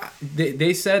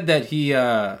 They said that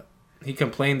he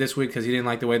complained this week because he didn't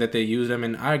like the way that they used him,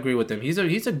 and I agree with him. He's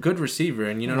a good receiver,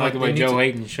 and like the way Joe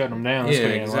Hayden shut him down. Yeah,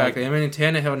 exactly. I mean,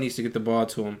 Tannehill needs to get the ball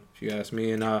to him, if you ask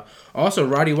me. And also,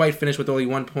 Roddy White finished with only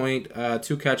 1 point,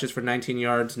 2 catches for 19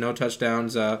 yards, no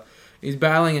touchdowns. He's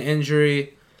battling an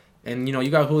injury, and you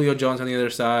got Julio Jones on the other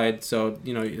side, so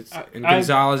and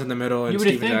Gonzalez in the middle. And you would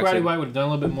Steven think Jackson. Roddy White would have done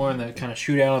a little bit more in that kind of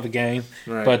shootout of the game,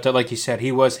 right. But like you said,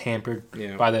 he was hampered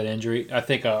by that injury. I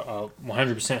think a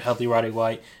 100% healthy Roddy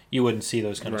White, you wouldn't see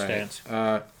those kind of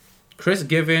stats. Chris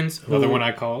Givens, another one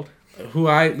I called, who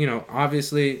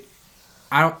obviously.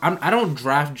 I don't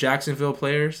draft Jacksonville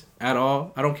players at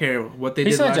all. I don't care what they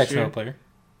did last year. He's not a Jacksonville player.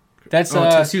 That's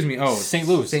excuse me. St.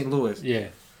 Louis. St. Louis. Yeah.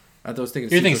 I was thinking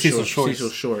You're Cecil thinking Cecil Shorts. Cecil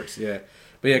Shorts, yeah.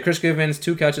 But yeah, Chris Givens,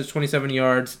 2 catches, 27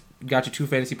 yards, got you 2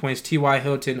 fantasy points. T.Y.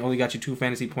 Hilton only got you 2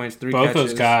 fantasy points, 3 Both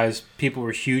catches. those guys, people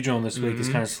were huge on this week as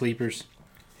kind of sleepers.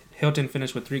 Hilton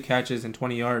finished with 3 catches and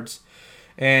 20 yards.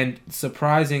 And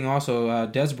surprising also,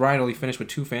 Des Bryant only finished with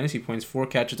 2 fantasy points, 4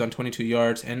 catches on 22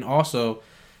 yards. And also,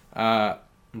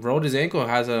 rolled his ankle,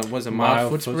 was a mild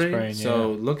foot sprain.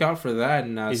 So look out for that.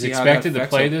 And he's see expected how that to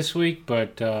play him. this week,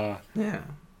 but yeah.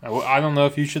 I don't know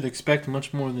if you should expect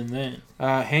much more than that.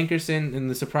 Hankerson, in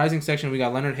the surprising section, we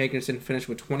got Leonard Hankerson finished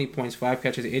with 20 points, 5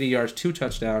 catches, 80 yards, 2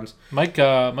 touchdowns. Mike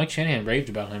Shanahan raved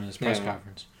about him in his press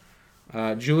conference.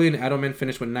 Julian Edelman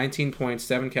finished with 19 points,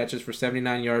 7 catches for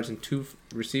 79 yards and 2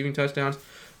 receiving touchdowns.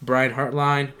 Brian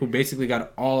Hartline, who basically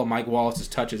got all of Mike Wallace's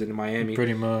touches in Miami.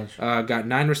 Pretty much. Got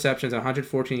 9 receptions,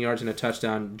 114 yards and a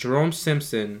touchdown. Jerome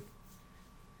Simpson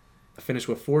finished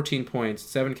with 14 points,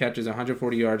 7 catches,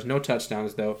 140 yards, no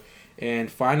touchdowns though.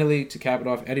 And finally, to cap it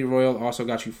off, Eddie Royal also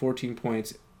got you 14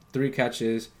 points, 3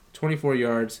 catches, 24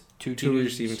 yards, 2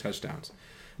 receiving touchdowns.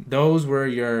 Those were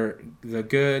the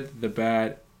good, the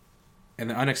bad, and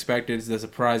the unexpected, the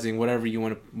surprising, whatever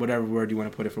word you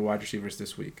want to put it for wide receivers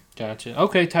this week. Gotcha.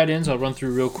 Okay, tight ends. I'll run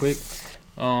through real quick.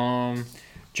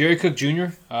 Jerry Cook Jr.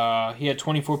 He had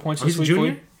 24 points this week. He's a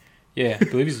junior? Yeah, I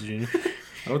believe he's a junior.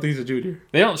 I don't think he's a junior.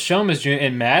 They don't show him as junior.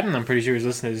 In Madden, I'm pretty sure he's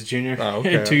listed as junior 2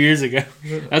 okay. years ago.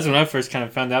 That's when I first kind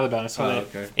of found out about it. I saw that.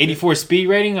 Okay. 84 speed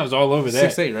rating. I was all over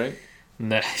that. 6'8", right?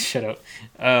 Nah, shut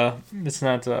up. It's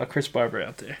not Chris Barber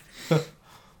out there.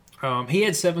 He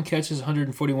had 7 catches,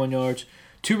 141 yards,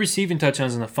 2 receiving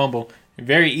touchdowns and a fumble.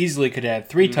 Very easily could have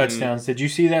 3 touchdowns. Did you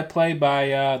see that play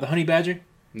by the Honey Badger?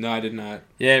 No, I did not.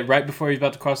 Yeah, right before he was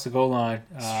about to cross the goal line.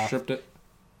 Stripped it?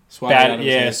 Swatted it out of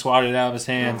his hands? Swatted it out of his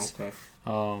hands.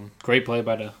 Oh, okay. Great play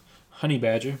by the Honey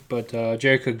Badger. But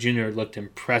Jerry Cook Jr. looked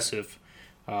impressive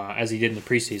as he did in the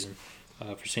preseason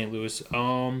for St. Louis.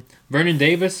 Vernon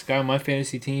Davis, guy on my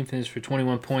fantasy team, finished for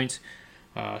 21 points,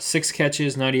 6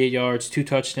 catches, 98 yards, 2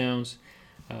 touchdowns.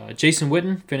 Jason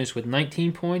Witten finished with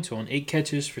 19 points on 8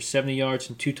 catches for 70 yards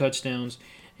and 2 touchdowns.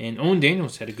 And Owen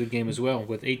Daniels had a good game as well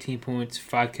with 18 points,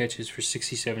 5 catches for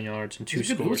 67 yards and 2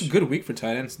 scores. It was a good week for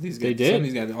tight ends. These guys, they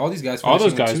did. All those guys,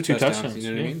 2 touchdowns.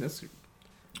 You know what I mean? That's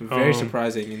very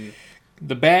surprising. And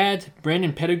the bad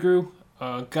Brandon Pettigrew,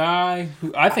 a guy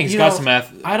who I think has got some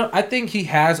I think he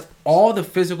has all the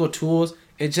physical tools.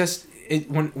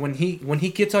 When he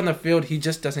gets on the field, he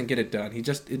just doesn't get it done.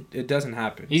 It doesn't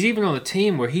happen. He's even on a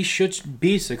team where he should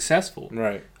be successful.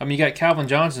 Right. I mean, you got Calvin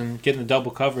Johnson getting the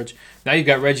double coverage. Now you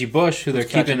got Reggie Bush, who they're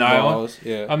keeping an eye on.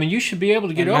 Yeah. I mean, you should be able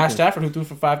to get open. Matt Stafford, who threw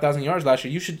for 5,000 yards last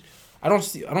year, you should. I don't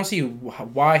see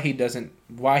why he doesn't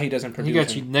produce. He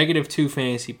got you -2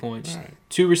 fantasy points, right.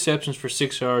 2 receptions for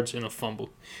 6 yards and a fumble.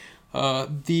 I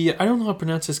don't know how to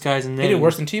pronounce this guy's name. He did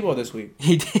worse than Tebow this week.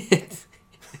 He did.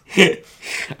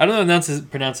 I don't know how to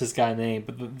pronounce this guy's name,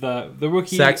 but the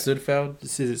rookie Zach Sudfeld.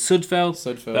 Is it Sudfeld?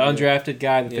 Sudfeld, the undrafted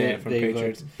guy that from they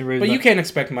Patriots. But you can't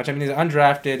expect much. I mean, he's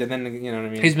undrafted, and then you know what I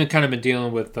mean. He's been kind of been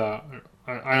dealing with. I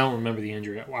don't remember the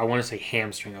injury. I want to say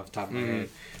hamstring off the top of my head,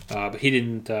 but he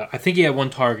didn't. I think he had 1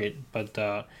 target, but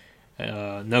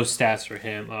no stats for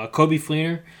him. Kobe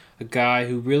Fleener, a guy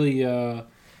who really.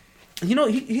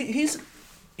 He's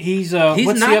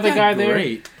what's not the other guy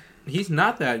great. He's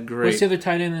not that great. What's the other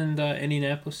tight end in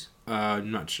Indianapolis?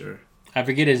 I'm not sure. I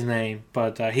forget his name,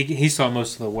 but he saw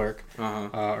most of the work,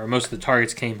 or most of the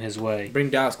targets came his way.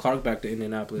 Bring Dallas Clark back to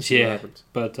Indianapolis. Yeah,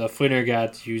 but Fleener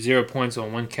got you 0 points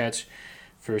on 1 catch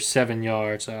for 7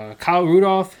 yards. Kyle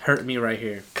Rudolph hurt me right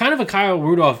here. Kind of a Kyle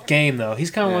Rudolph game though.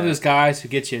 He's kind of one of those guys who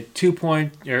gets you 2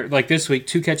 point, or like this week,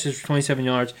 2 catches for 27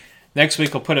 yards. Next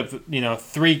week he'll put up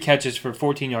 3 catches for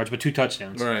 14 yards, but 2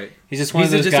 touchdowns. Right. He's just one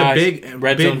of those guys. He's just a big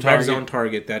red zone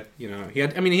target that he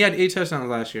had. I mean, he had 8 touchdowns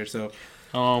last year. So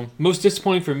most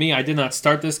disappointing for me, I did not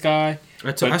start this guy.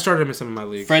 I started him in some of my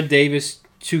leagues. Fred Davis,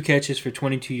 2 catches for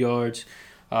 22 yards.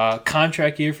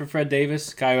 Contract year for Fred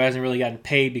Davis, guy who hasn't really gotten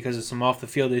paid because of some off the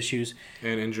field issues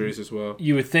and injuries as well.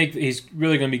 You would think that he's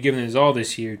really going to be giving his all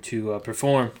this year to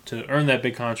perform to earn that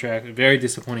big contract. A very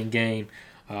disappointing game.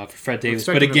 For Fred Davis.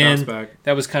 But again,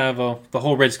 that was kind of the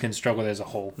whole Redskins struggle as a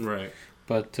whole. Right.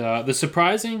 But the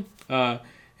surprising,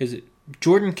 is it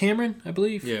Jordan Cameron, I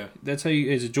believe? Yeah.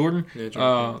 Is it Jordan? Yeah,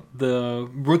 Jordan the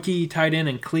rookie tight end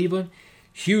in Cleveland.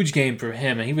 Huge game for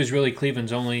him, and he was really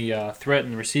Cleveland's only threat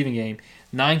in the receiving game.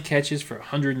 9 catches for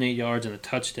 108 yards and a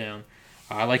touchdown.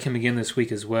 I like him again this week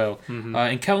as well. Mm-hmm.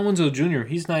 And Kellen Winslow Jr.,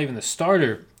 he's not even the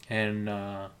starter, and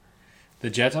the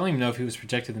Jets, I don't even know if he was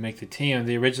projected to make the team.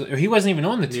 He wasn't even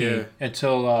on the team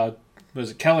until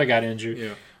Keller got injured.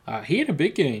 Yeah. He had a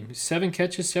big game. 7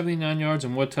 catches, 79 yards,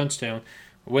 and 1 touchdown.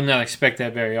 Would not expect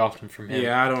that very often from him.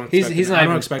 Yeah, I don't. He's not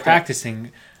even practicing.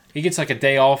 That. He gets like a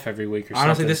day off every week or something.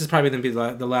 Honestly, this is probably going to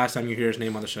be the last time you hear his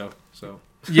name on the show. So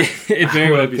yeah, it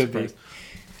very well could be.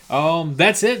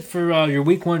 That's it for your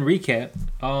week 1 recap.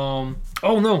 Oh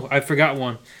no, I forgot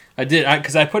one. I did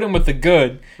because I put him with the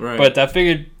good, right. But I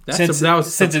figured since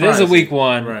it is a week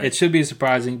 1, right. It should be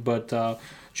surprising. But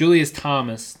Julius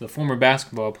Thomas, the former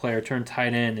basketball player turned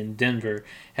tight end in Denver,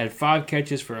 had 5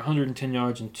 catches for 110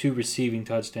 yards and 2 receiving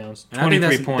touchdowns,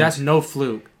 23 points. That's no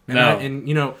fluke.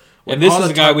 And this is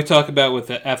a guy we talk about with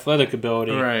the athletic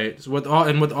ability, right? So with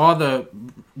all the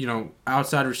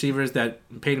outside receivers that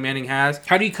Peyton Manning has,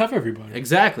 how do you cover everybody?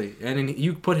 Exactly, and then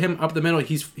you put him up the middle.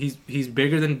 He's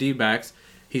bigger than D-backs.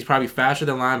 He's probably faster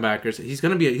than linebackers. He's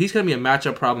gonna be a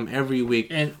matchup problem every week.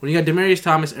 And when you got Demaryius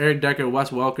Thomas, Eric Decker, Wes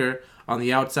Welker on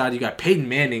the outside, you got Peyton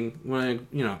Manning.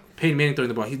 Peyton Manning throwing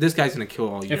the ball. This guy's gonna kill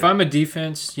all year. If I'm a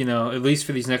defense, at least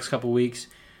for these next couple weeks,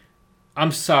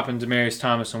 I'm stopping Demaryius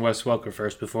Thomas and Wes Welker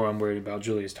first before I'm worried about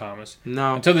Julius Thomas.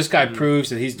 No, until this guy proves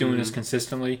that he's doing this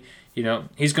consistently,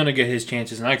 he's gonna get his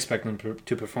chances, and I expect him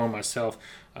to perform myself.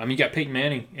 You got Peyton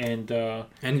Manning, and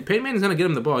Peyton Manning's gonna get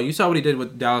him the ball. You saw what he did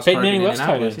with Dallas. Peyton Manning loves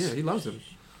tight ends. Yeah, he loves him.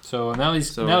 So now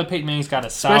that Peyton Manning's got a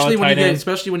solid tight end,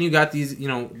 especially when you got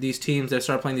these teams that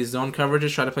start playing these zone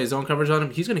coverages, try to play zone coverage on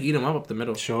him, he's gonna eat him up the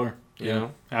middle. Sure,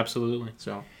 absolutely.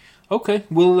 So okay,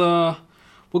 we'll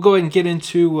go ahead and get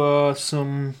into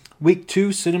some week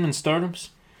 2 sit-em and stardoms.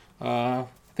 I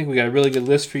think we got a really good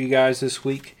list for you guys this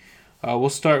week. We'll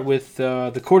start with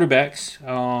the quarterbacks.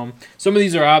 Some of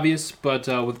these are obvious, but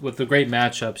with the great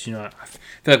matchups, I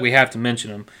feel like we have to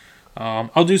mention them.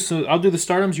 I'll do the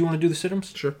stardoms. You want to do the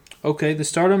sit-ems? Sure. Okay, the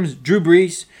stardoms. Drew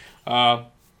Brees.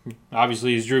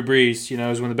 Obviously, he's Drew Brees. He's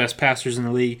one of the best passers in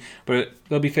the league. But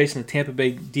they'll be facing the Tampa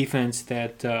Bay defense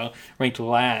that ranked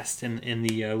last in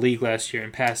the league last year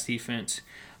in pass defense.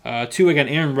 2, I got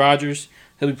Aaron Rodgers.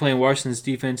 He'll be playing Washington's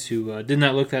defense, who did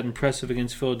not look that impressive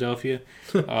against Philadelphia.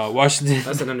 Washington,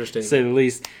 that's an understatement, to say the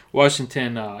least.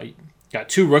 Washington got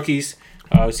 2 rookies.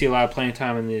 We see a lot of playing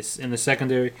time in the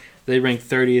secondary. They ranked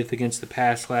 30th against the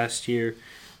pass last year.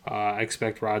 I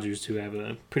expect Rodgers to have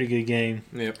a pretty good game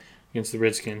against the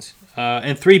Redskins.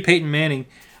 And 3, Peyton Manning.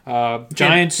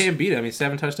 Giants can't beat him.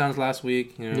 7 touchdowns last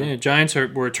week. Yeah, Giants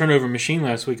were a turnover machine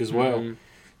last week as well. Mm-hmm.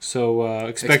 So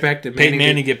expect Peyton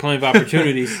Manning to get plenty of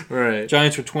opportunities. Right.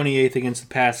 Giants were 28th against the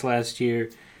pass last year.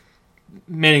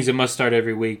 Manning's a must start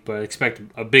every week, but expect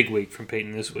a big week from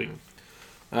Peyton this week.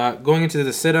 Going into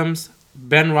the sit-ems,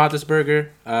 Ben Roethlisberger.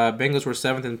 Bengals were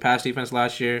 7th in pass defense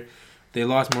last year. They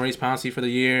lost Maurice Pouncey for the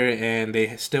year, and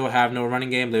they still have no running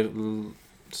game.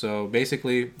 So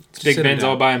basically, Big Ben's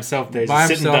all by himself. He's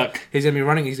gonna be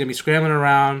running. He's gonna be scrambling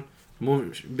around,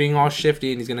 being all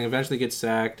shifty, and he's gonna eventually get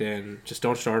sacked. And just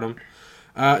don't start him.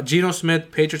 Geno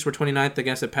Smith. Patriots were 29th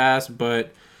against the pass,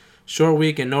 but short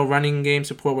week and no running game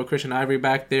support with Christian Ivory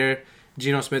back there.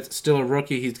 Geno Smith's still a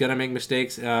rookie. He's gonna make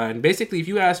mistakes. And basically, if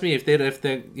you ask me, if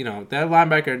that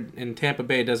linebacker in Tampa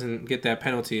Bay doesn't get that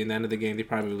penalty in the end of the game, they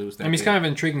probably lose that. He's kind of an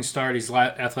intriguing start. He's an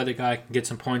athletic guy, can get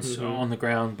some points on the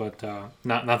ground, but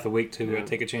not the week to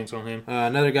take a chance on him.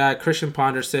 Another guy, Christian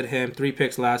Ponder, sit him 3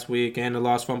 picks last week and a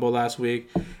lost fumble last week.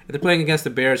 And they're playing against the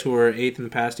Bears, who were 8th in the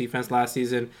pass defense last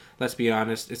season. Let's be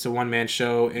honest, it's a one-man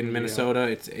show in Minnesota.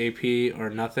 It's AP or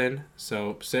nothing,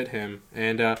 so sit him.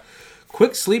 And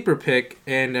quick sleeper pick,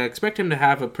 and expect him to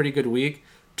have a pretty good week.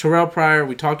 Terrell Pryor,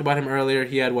 we talked about him earlier.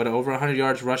 He had over 100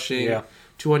 yards rushing,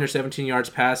 217 yards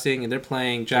passing, and they're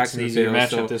playing Jacksonville. It's an easier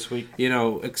matchup this week.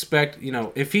 Expect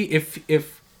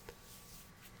if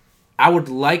I would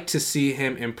like to see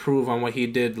him improve on what he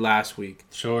did last week.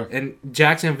 Sure. And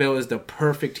Jacksonville is the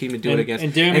perfect team to do it against.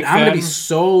 And I'm going to be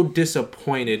so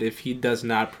disappointed if he does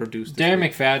not produce this Darren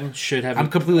week. McFadden should have... I'm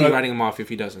completely writing him off if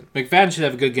he doesn't. McFadden should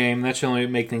have a good game. That should only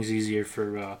make things easier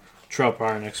for Terrell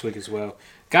Pryor next week as well.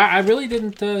 Guy, I really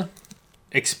didn't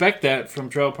expect that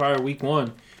from Terrell Pryor week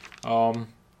 1. So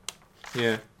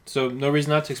no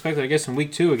reason not to expect that, I guess, in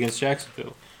week 2 against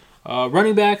Jacksonville.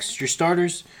 Running backs, your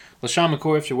starters... LaShawn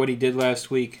McCoy, after what he did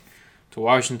last week to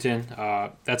Washington,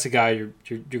 that's a guy you're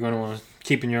going to want to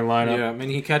keep in your lineup. Yeah,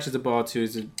 he catches the ball too.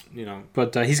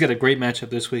 But he's got a great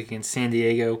matchup this week against San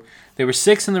Diego. They were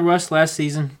 6th in the rush last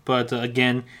season, but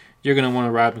again, you're going to want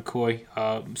to ride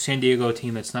McCoy. San Diego, a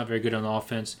team that's not very good on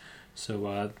offense,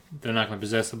 so they're not going to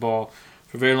possess the ball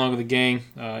for very long of the game.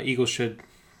 Eagles should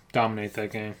dominate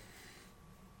that game.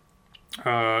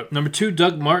 Number 2,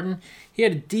 Doug Martin. He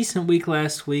had a decent week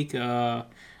last week.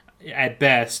 At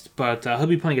best, but he'll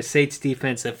be playing a Saints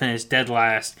defense that finished dead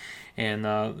last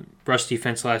and rush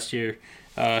defense last year.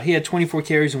 He had 24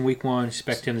 carries in week 1.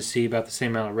 Expect him to see about the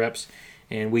same amount of reps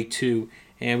in week 2.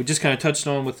 And we just kind of touched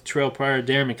on with Terrell Pryor,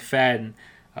 Darren McFadden,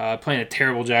 playing a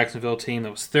terrible Jacksonville team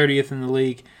that was 30th in the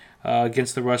league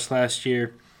against the rush last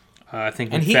year. I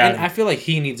think and I feel like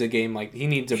he needs a game like he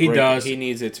needs a break. Does. He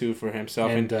needs it too for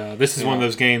himself. And this is one of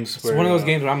those games. It's one of those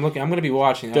games where I'm going to be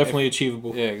watching. Definitely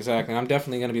achievable. Yeah, exactly. I'm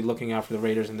definitely going to be looking out for the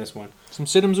Raiders in this one. Some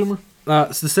sit-ems, Zoomer?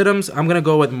 So the sit-ems, I'm going to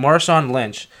go with Marshawn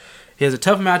Lynch. He has a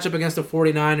tough matchup against the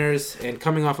 49ers, and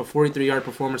coming off a 43-yard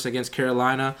performance against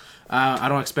Carolina, I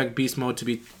don't expect Beast Mode to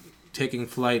be taking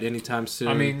flight anytime soon.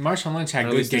 I mean, Marshawn Lynch had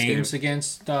good games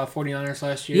against 49ers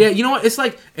last year. Yeah, you know what? It's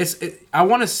like I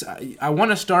want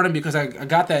to start him because I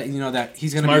got that that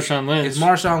he's gonna Marshawn Lynch. It's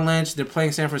Marshawn Lynch. They're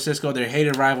playing San Francisco. They're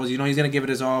hated rivals. He's gonna give it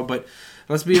his all. But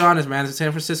let's be honest, man.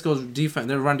 San Francisco's defense,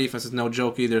 their run defense is no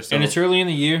joke either. So. And it's early in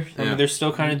the year. I mean, they're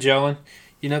still kind of gelling.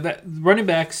 That running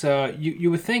backs,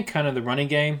 you would think kind of the running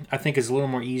game, I think, is a little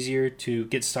more easier to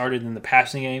get started than the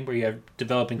passing game where you have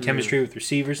developing chemistry with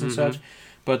receivers and such.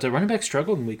 But the running back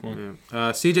struggled in week 1.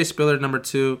 Yeah. C.J. Spiller, number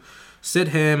 2. Sit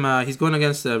him. He's going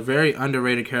against a very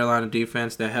underrated Carolina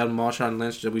defense that held Marshawn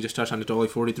Lynch, that we just touched on, to only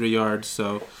 43 yards.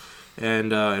 So,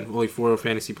 and only 4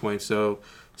 fantasy points. So,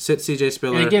 sit C.J.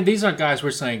 Spiller. And again, these aren't guys we're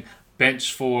saying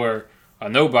bench for a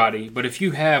nobody. But if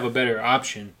you have a better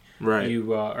option, right,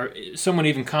 you or someone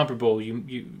even comparable,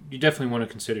 you definitely want to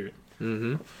consider it.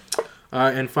 Mm-hmm.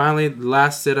 And finally, the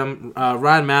last sit-em,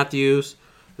 Ryan Matthews,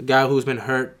 the guy who's been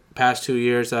hurt past 2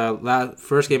 years.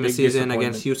 First game of the season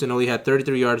against Houston, only had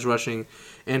 33 yards rushing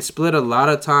and split a lot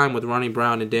of time with Ronnie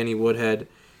Brown and Danny Woodhead.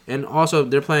 And also,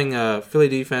 they're playing a Philly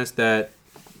defense that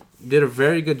did a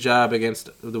very good job against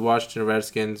the Washington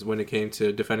Redskins when it came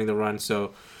to defending the run.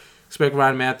 So, expect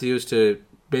Ryan Matthews to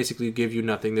basically give you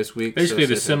nothing this week. Basically,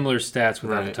 the similar stats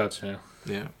without a touchdown.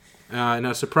 Yeah. And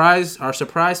our surprise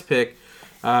pick,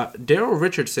 Daryl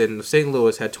Richardson of St.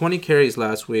 Louis had 20 carries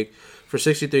last week for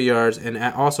 63 yards and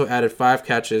also added 5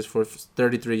 catches for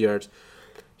 33 yards.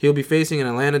 He'll be facing an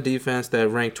Atlanta defense that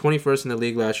ranked 21st in the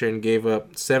league last year and gave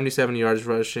up 77 yards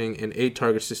rushing and 8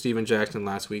 targets to Steven Jackson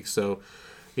last week. So,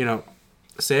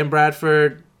 Sam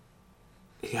Bradford,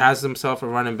 he has himself a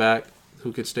running back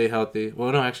who could stay healthy.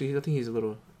 Well, no, actually, I think he's a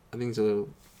little.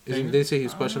 Did they say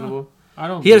he's questionable? I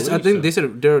don't. They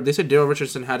said Daryl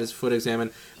Richardson had his foot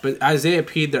examined, but Isaiah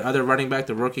Pede, their other running back,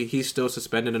 the rookie, he's still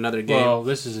suspended another game. Well,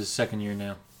 this is his second year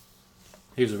now.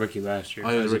 He was a rookie last year. Oh,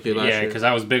 he was a rookie last year. Yeah, because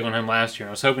I was big on him last year.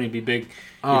 I was hoping he'd be big.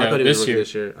 I thought he was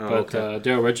this year. But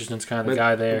Daryl Richardson's kind of the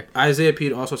guy there. Isaiah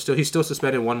Pede he's still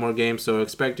suspended one more game, so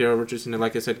expect Daryl Richardson to,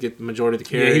 like I said, get the majority of the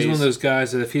carries. Yeah, he's one of those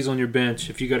guys that if he's on your bench,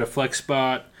 if you got a flex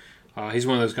spot, he's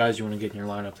one of those guys you want to get in your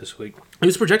lineup this week. He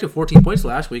was projected 14 points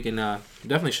last week and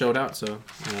definitely showed out. So,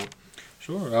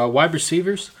 Sure. Wide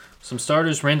receivers, some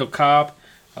starters. Randall Cobb,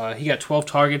 he got 12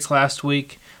 targets last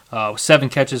week, 7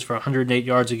 catches for 108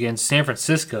 yards against San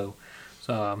Francisco.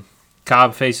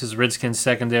 Cobb faces Redskins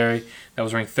secondary that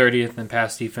was ranked 30th in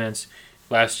pass defense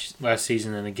last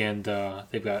season, and again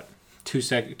they've got two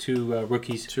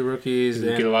rookies. Two rookies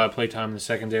who get a lot of play time in the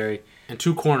secondary, and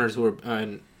 2 corners who are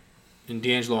in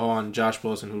D'Angelo Hall and Josh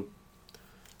Wilson, who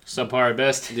subpar at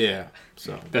best. Yeah,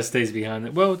 so that stays behind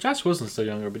it. Well, Josh Wilson's still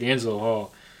younger, but D'Angelo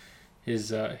Hall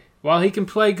is while he can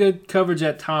play good coverage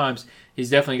at times, he's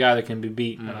definitely a guy that can be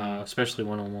beat, especially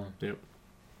one-on-one.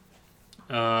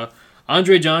 Yep.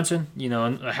 Andre Johnson,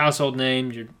 a household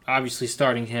name. You're obviously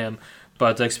starting him,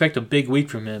 but I expect a big week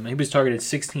from him. He was targeted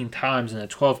 16 times and had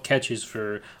 12 catches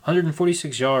for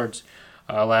 146 yards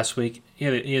last week.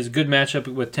 He has a good matchup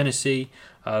with Tennessee.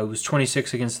 It was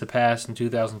 26 against the pass in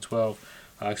 2012.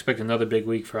 I expect another big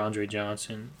week for Andre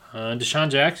Johnson. Deshaun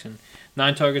Jackson,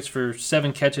 9 targets for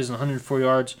 7 catches and 104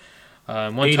 yards,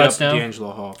 1 touchdown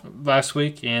D'Angelo Hall last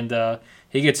week, and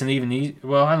he gets an I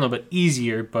don't know about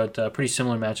easier, but pretty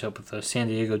similar matchup with the San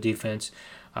Diego defense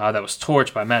that was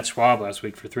torched by Matt Schwab last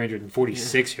week for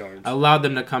 346 yards. Allowed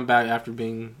them to come back after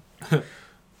being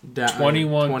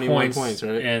 21 points,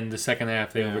 right? In the second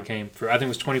half they overcame for, I think it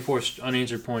was 24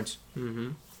 unanswered points.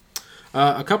 Mm-hmm.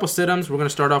 A couple sit-ems. We're going to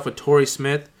start off with Torrey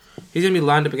Smith. He's going to be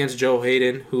lined up against Joe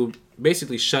Hayden, who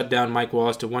basically shut down Mike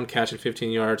Wallace to 1 catch and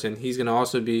 15 yards, and he's going to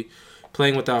also be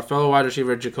playing with our fellow wide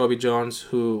receiver Jacoby Jones,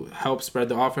 who helped spread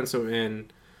the offensive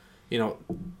and no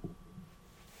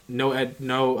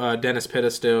Dennis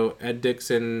Pitta still. Ed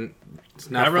Dixon.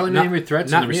 Not really many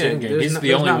threats in the receiving game. He's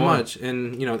the only one. Much,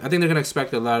 and I think they're going to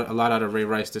expect a lot out of Ray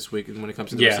Rice this week when it comes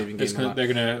to the receiving game.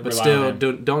 They're going to. But still,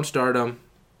 don't start him.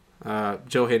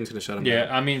 Joe Hayden's going to shut him down.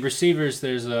 Yeah, I mean receivers.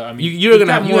 There's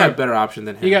you have better option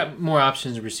than him. You got more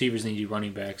options of receivers than you do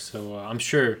running backs. So I'm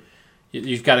sure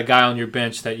you've got a guy on your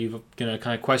bench that you're going to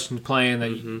kind of question playing.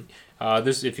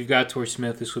 That if you've got Torrey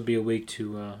Smith, this would be a week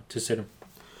to sit him.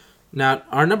 Now,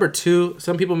 our number 2,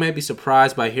 some people may be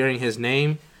surprised by hearing his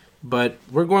name, but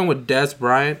we're going with Dez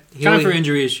Bryant. Time for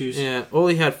injury issues. Yeah,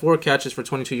 only had 4 catches for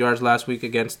 22 yards last week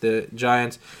against the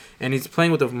Giants, and he's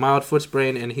playing with a mild foot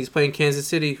sprain, and he's playing Kansas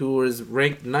City, who was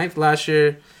ranked 9th last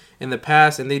year in the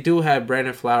past, and they do have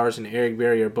Brandon Flowers and Eric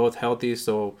Berry are both healthy,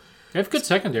 so They have good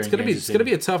secondary. It's gonna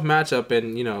be a tough matchup,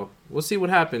 and we'll see what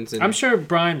happens. And I'm sure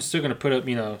Brian's still gonna put up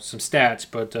some stats,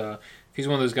 but if he's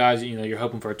one of those guys you're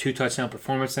hoping for a 2-touchdown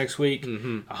performance next week,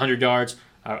 100 yards.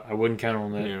 I wouldn't count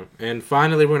on that. Yeah. And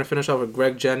finally, we're gonna finish off with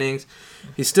Greg Jennings.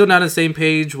 He's still not on the same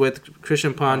page with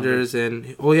Christian Ponders, and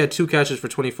he only had 2 catches for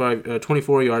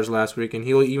 24 yards last week, and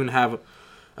he'll even have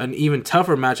an even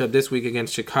tougher matchup this week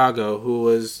against Chicago, who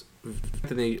was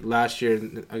last year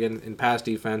again in pass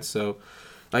defense. So.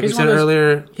 Like you said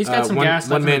earlier, he's got some gas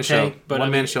left in the tank, but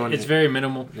it's very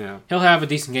minimal. Yeah. He'll have a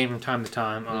decent game from time to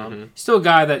time. Still a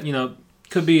guy that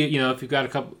could be if you've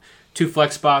got 2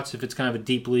 flex spots, if it's kind of a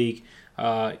deep league,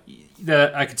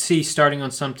 that I could see starting on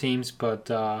some teams, but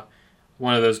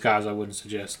one of those guys I wouldn't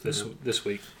suggest this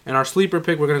week. And our sleeper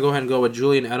pick, we're gonna go ahead and go with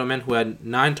Julian Edelman, who had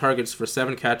 9 targets for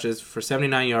 7 catches for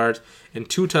 79 yards and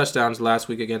 2 touchdowns last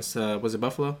week against was it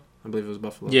Buffalo? I believe it was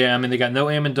Buffalo. Yeah, I mean, they got no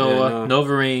Amendola, no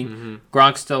Vereen,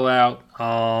 Gronk's still out.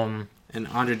 And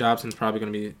Andre Dobson's probably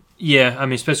going to be... Yeah, I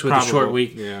mean, especially with the short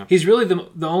week. Yeah. He's really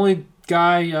the only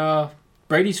guy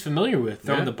Brady's familiar with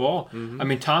throwing the ball. I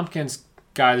mean, Tompkins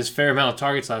got his fair amount of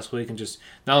targets last week and just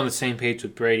not on the same page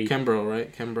with Brady. Kimbrel,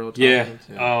 right? Tompkins.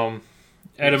 Yeah.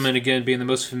 Edelman, again, being the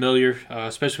most familiar,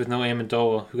 especially with no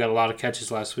Amendola, who got a lot of catches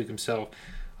last week himself.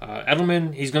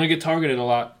 Edelman, he's going to get targeted a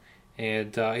lot.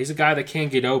 And he's a guy that can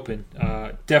get open.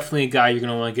 Definitely a guy you're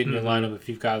going to want to get in your lineup if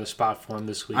you've got a spot for him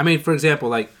this week. I mean, for example,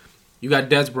 like you got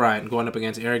Dez Bryant going up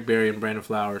against Eric Berry and Brandon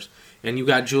Flowers, and you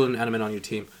got Julian Edelman on your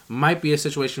team. Might be a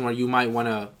situation where you might want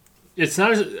to... It's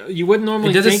not... You wouldn't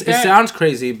normally think that. It sounds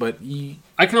crazy, but...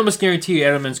 I can almost guarantee you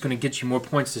Edelman's going to get you more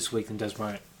points this week than Dez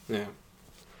Bryant.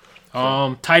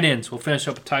 Yeah. Tight ends. We'll finish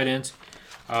up with tight ends.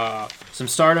 Some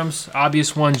stardoms,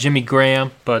 obvious one, Jimmy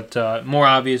Graham, but more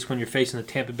obvious when you're facing the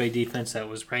Tampa Bay defense that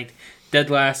was ranked dead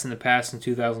last in the past in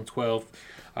 2012.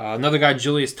 Another guy,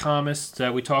 Julius Thomas,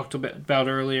 that we talked about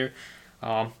earlier.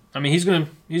 I mean, he's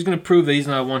gonna prove that he's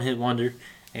not a one-hit wonder.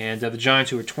 And the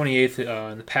Giants, who were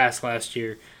 28th in the past last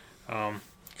year,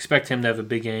 expect him to have a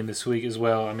big game this week as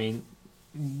well. I mean,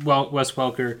 Wes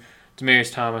Welker,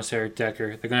 Demaryius Thomas, Eric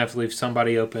Decker, they're gonna have to leave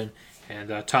somebody open.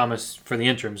 And Thomas, for the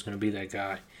interim, is going to be that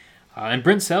guy. And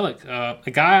Brent Selleck,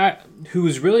 a guy who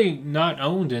is really not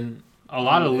owned in a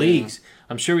lot of leagues.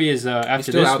 I'm sure he is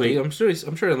after this week. I'm sure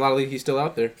in a lot of leagues he's still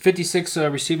out there. 56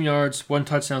 receiving yards, 1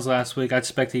 touchdown last week. I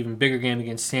expect an even bigger game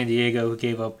against San Diego, who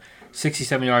gave up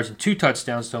 67 yards and 2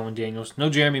 touchdowns to Owen Daniels. No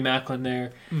Jeremy Maclin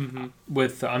there.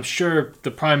 With I'm sure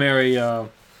the primary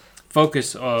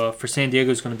focus for San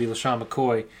Diego is going to be LaShawn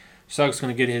McCoy. Selleck's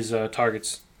going to get his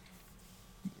targets.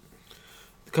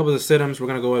 A couple of sit-ems. We're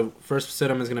going to go with first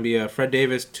sit-em is going to be Fred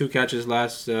Davis, 2 catches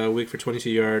last week for 22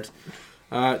 yards.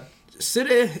 Sit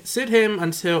him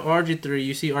until RG3.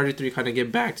 You see RG3 kind of get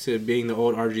back to being the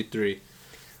old RG3.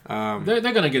 They're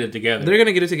going to get it together. They're going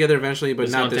to get it together eventually, but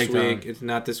it's not this week. It's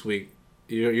not this week.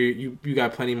 You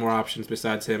got plenty more options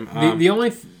besides him. The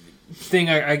only thing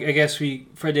I guess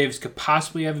Fred Davis could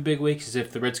possibly have a big week is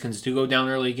if the Redskins do go down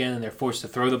early again and they're forced to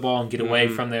throw the ball and get away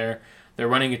from their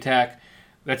running attack.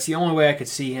 That's the only way I could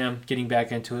see him getting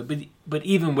back into it. But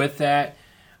even with that,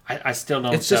 I still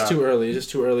don't. It's just too early. It's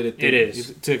just too early to think. It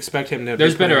is to expect him to.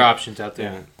 There's better options out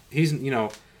there. Yeah. He's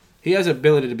he has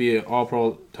ability to be an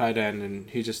all-pro tight end, and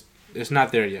it's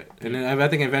not there yet. And I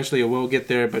think eventually it will get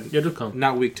there, but it'll come.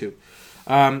 Not week 2.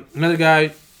 Another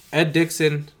guy, Ed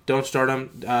Dixon. Don't start him.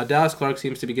 Dallas Clark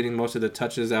seems to be getting most of the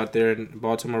touches out there in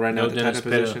Baltimore right now at the tight end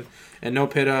position. And no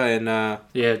Pitta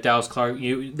and Dallas Clark.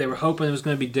 They were hoping it was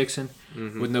going to be Dixon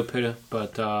with no Pitta,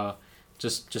 but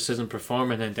just isn't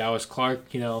performing. And Dallas Clark,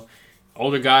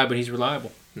 older guy, but he's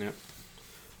reliable. Yeah.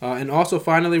 And also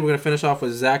finally, we're going to finish off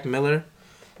with Zach Miller.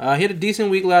 He had a decent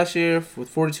week last year with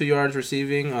 42 yards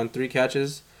receiving on 3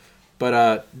 catches,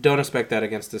 but don't expect that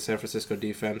against the San Francisco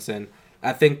defense. And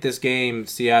I think this game,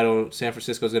 Seattle-San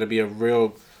Francisco, is going to be a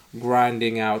real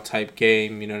grinding out type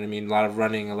game. You know what I mean? A lot of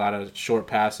running, a lot of short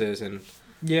passes, and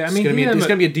it's going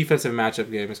to be a defensive matchup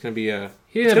game. It's going to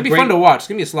be fun to watch. It's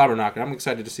going to be a slobber knocker. I'm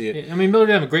excited to see it. I mean, Miller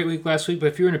did have a great week last week, but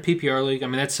if you're in a PPR league, I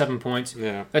mean, that's 7 points.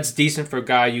 Yeah, that's decent for a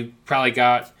guy you probably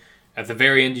got at the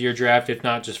very end of your draft, if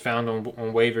not just found on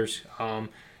waivers.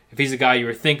 If he's a guy you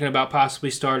were thinking about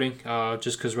possibly starting,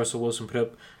 just because Russell Wilson put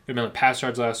up good amount of pass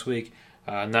yards last week.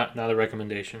 Not a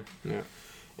recommendation. Yeah.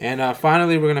 And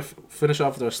finally, we're going to finish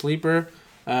off with our sleeper.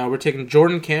 We're taking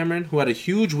Jordan Cameron, who had a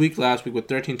huge week last week with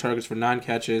 13 targets for 9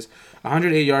 catches,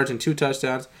 108 yards and 2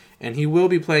 touchdowns. And he will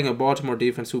be playing a Baltimore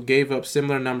defense who gave up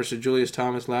similar numbers to Julius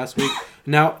Thomas last week.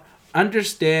 Now,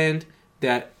 understand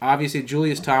that obviously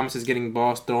Julius Thomas is getting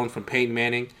balls thrown from Peyton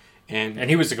Manning. And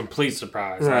he was a complete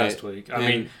surprise last week. I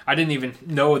mean, I didn't even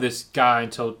know this guy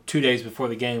until 2 days before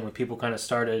the game when people kind of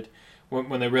started,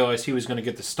 when they realized he was going to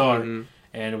get the start. Mm-hmm.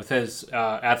 And with his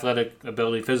athletic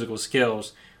ability, physical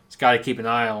skills, it's got to keep an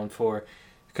eye on for,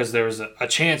 because there was a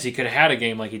chance he could have had a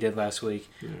game like he did last week,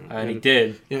 and he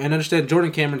did. Yeah, and understand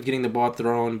Jordan Cameron getting the ball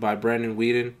thrown by Brandon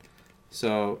Weeden.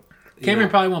 So Cameron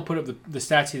probably won't put up the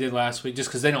stats he did last week just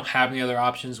because they don't have any other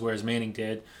options, whereas Manning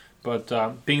did.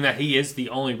 But being that he is the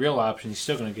only real option, he's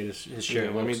still going to get his share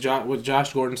of looks. I mean, with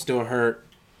Josh Gordon still hurt,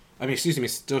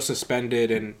 still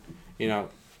suspended, and,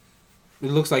 it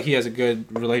looks like he has a good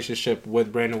relationship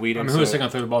with Brandon Weeden. I mean, who was going to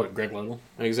throw the ball to Greg Little?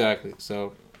 Exactly.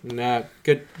 So,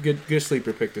 good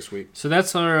sleeper pick this week. So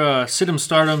that's our sit-em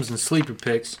stardoms and sleeper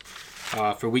picks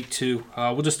for week 2.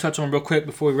 We'll just touch on real quick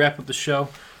before we wrap up the show.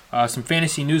 Some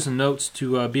fantasy news and notes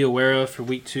to be aware of for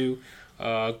week 2.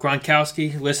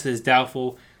 Gronkowski listed as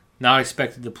doubtful, not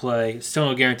expected to play. Still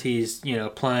no guarantees,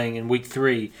 playing in week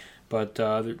 3. But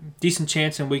decent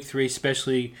chance in week 3,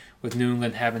 especially with New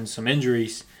England having some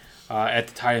injuries at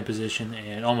the tight end position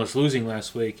and almost losing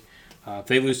last week. If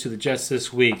they lose to the Jets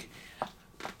this week,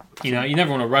 you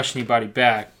never want to rush anybody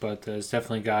back, but it's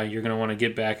definitely a guy you're going to want to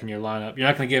get back in your lineup. You're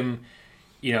not going to give him,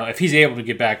 if he's able to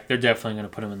get back, they're definitely going to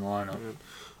put him in the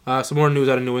lineup. Some more news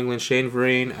out of New England. Shane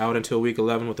Vereen out until week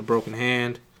 11 with a broken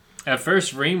hand. At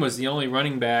first, Vereen was the only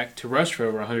running back to rush for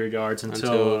over 100 yards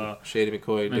until Shady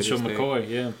McCoy did his McCoy,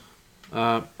 yeah.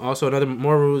 Also,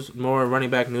 more running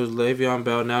back news. Le'Veon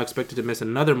Bell now expected to miss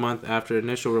another month after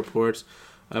initial reports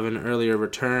of an earlier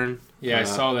return. Yeah, I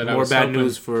saw that. More bad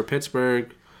news for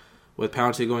Pittsburgh with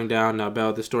Pouncey going down. Now,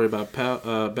 the story about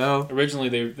Bell.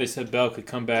 Originally, they said Bell could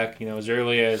come back, as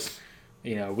early as,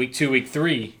 week 2, week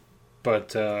 3,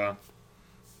 but.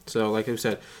 So, like I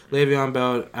said, Le'Veon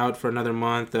Bell out for another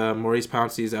month. Maurice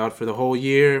Pouncey is out for the whole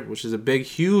year, which is a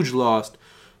huge loss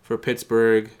for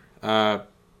Pittsburgh.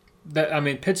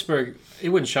 Pittsburgh, it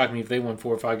wouldn't shock me if they won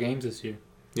 4 or 5 games this year.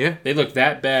 Yeah. They look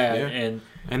that bad. Yeah.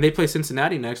 And they play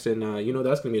Cincinnati next, and that's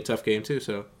going to be a tough game, too.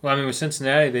 So. Well, with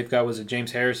Cincinnati, they've got,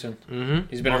 James Harrison. Mm-hmm.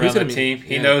 He's been around the team.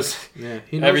 He knows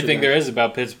everything there is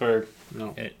about Pittsburgh.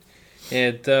 No.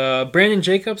 And Brandon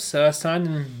Jacobs signed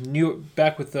in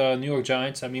back with the New York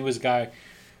Giants. He was a guy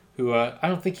who I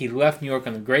don't think he left New York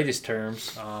on the greatest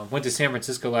terms. Went to San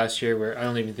Francisco last year, where I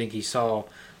don't even think he saw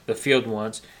the field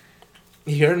once.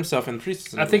 He hurt himself in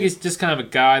preseason. I think he's just kind of a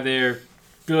guy there,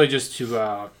 really just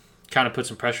to kind of put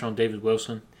some pressure on David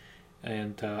Wilson.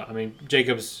 And,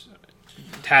 Jacobs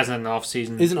hasn't an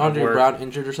off-season. Isn't Andre Brown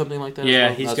injured or something like that? Yeah,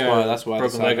 he's got that's why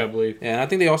broken leg, I believe. Yeah, and I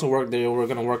think they were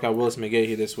going to work out Willis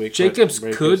McGahee this week. Jacobs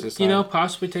could,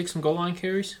 possibly take some goal line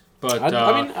carries. But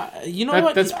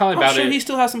what? That's probably about it. I'm sure he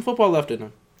still has some football left in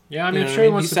him. Yeah, I'm sure he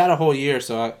wants to. He's sat a whole year,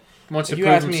 so wants to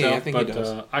prove himself. I think he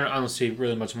does. I don't see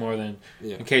really much more than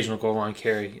occasional goal line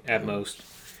carry at most.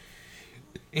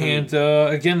 And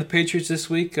again, the Patriots this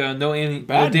week. No Danny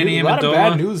Amendola. A lot of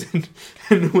bad news in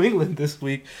New England this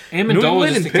week. Amendola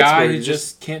is just a guy who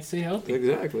just can't stay healthy.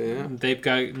 Exactly. Yeah. They've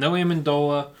got no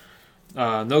Amendola,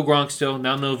 no Gronk still,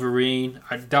 now no Vereen.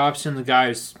 Dobson, the guy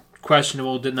is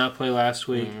questionable, did not play last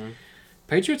week. Mm-hmm.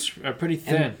 Patriots are pretty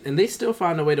thin, and they still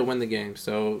found a way to win the game.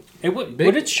 So would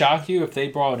it shock you if they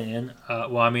brought in?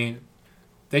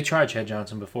 They tried Chad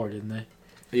Johnson before, didn't they?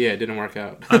 Yeah, it didn't work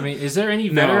out. Is there any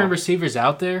veteran receivers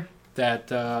out there that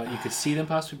you could see them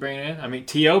possibly bringing in?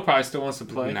 T.O. probably still wants to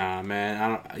play. Nah, man.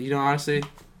 I don't. Honestly,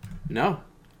 no.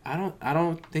 I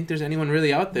don't think there's anyone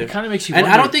really out there. It kind of makes you. And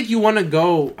wonder. I don't think you want to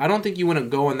go. I don't think you want to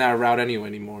go in that route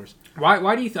anymore.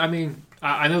 Why do you?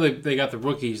 I know they got the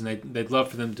rookies and they'd love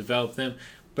for them to develop them,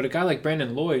 but a guy like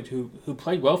Brandon Lloyd who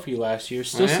played well for you last year,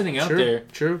 still sitting out there.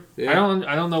 True. Yeah.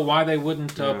 I don't know why they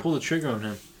wouldn't pull the trigger on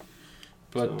him.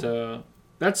 But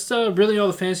that's really all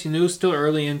the fantasy news. Still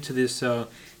early into this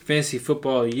fantasy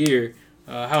football year.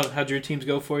 How'd your teams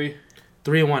go for you?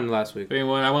 3-1 last week.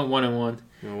 3-1. I went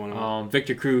 1-1.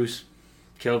 Victor Cruz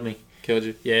killed me. Killed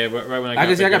you? Yeah, right when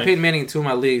I got Peyton Manning in 2 of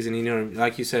my leagues, and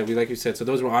like you said, so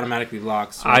those were automatically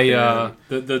locks.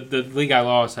 The league I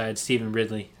lost, I had Stephen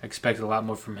Ridley. I expected a lot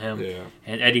more from him. Yeah.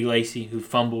 And Eddie Lacy, who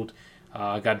fumbled,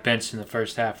 got benched in the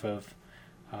first half of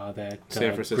that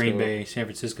San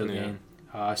Francisco game.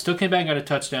 Still came back and got a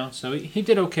touchdown, so he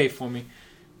did okay for me.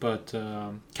 But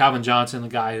Calvin Johnson,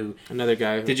 another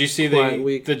guy. Did you see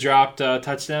the dropped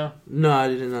touchdown? No, I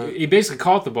didn't know. He basically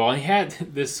caught the ball. He had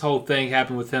this whole thing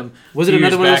happen with him. Was it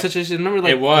another one of those situations? Remember,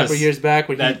 like, it was. A couple years back,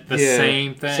 where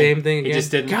same thing. Same thing again. He just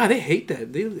didn't. God, they hate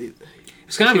that.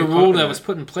 It's kind of a rule that was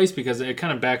put in place because it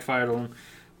kind of backfired on him.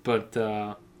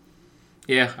 But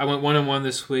yeah, I went 1-1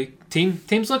 this week.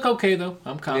 Teams look okay though.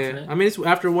 I'm confident. Yeah. I mean, it's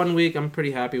after 1 week. I'm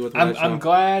pretty happy with. I'm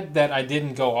glad that I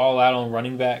didn't go all out on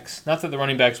running backs. Not that the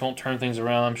running backs won't turn things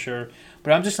around, I'm sure,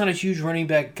 but I'm just not a huge running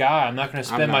back guy. I'm not going to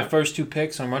spend my first 2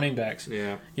 picks on running backs.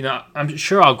 Yeah. I'm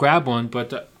sure I'll grab one,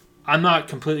 but I'm not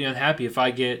completely unhappy if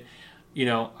I get,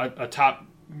 a top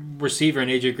receiver in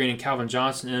AJ Green and Calvin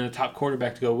Johnson and a top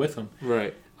quarterback to go with them.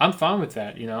 Right. I'm fine with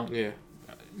that. Yeah.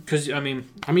 Because you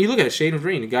look at Shaden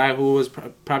Green, a guy who was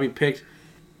probably picked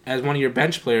as one of your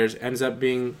bench players, ends up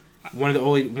being one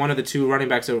of the 2 running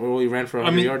backs that only ran for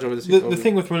 100 yards over the season. The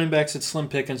thing with running backs, it's slim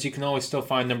pickings. You can always still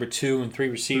find number 2 and 3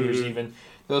 receivers even.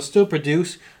 They'll still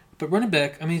produce. But running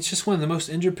back, it's just one of the most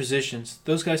injured positions.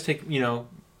 Those guys take,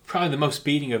 probably the most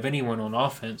beating of anyone on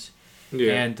offense.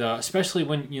 Yeah. And especially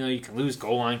when, you can lose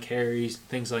goal line carries,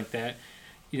 things like that.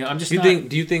 I'm just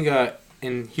Do you think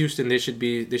in Houston they should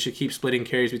keep splitting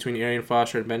carries between Arian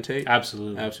Foster and Ben Tate?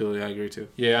 Absolutely, I agree too.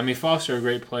 Yeah, Foster a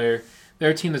great player.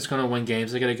 They're a team that's going to win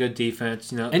games. They got a good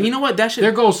defense, And you know what?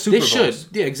 Their goal is Super Bowls. They should,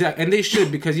 yeah, exactly, and they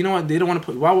should because you know what? They don't want to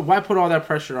put. Why put all that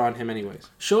pressure on him anyways?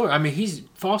 Sure, he's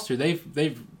Foster.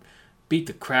 They've beat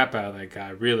the crap out of that guy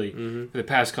really for the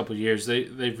past couple of years.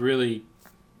 They've really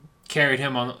carried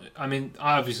him on.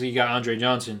 Obviously you got Andre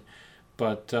Johnson,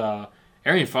 but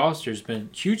Arian Foster's been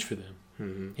huge for them.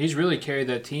 He's really carried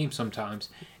that team sometimes,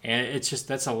 and it's just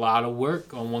that's a lot of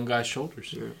work on one guy's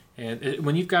shoulders. Yeah. And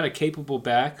when you've got a capable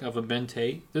back of a Ben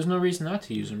Tate, there's no reason not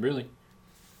to use him, really.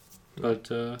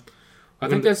 But I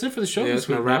think that's it for the show this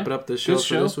week. Yeah, wrap it up the show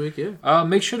for this week. Yeah.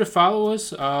 Make sure to follow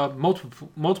us.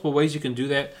 Multiple ways you can do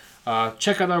that.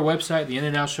 Check out our website,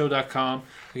 theinandoutshow.com.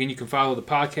 Again, you can follow the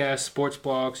podcast, sports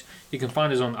blogs. You can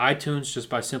find us on iTunes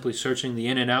just by simply searching The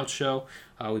In and Out Show.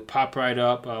 We pop right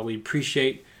up. We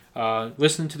appreciate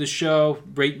listening to the show,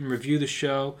 rate and review the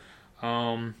show.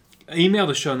 Email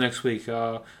the show next week.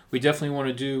 We definitely want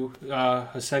to do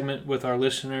a segment with our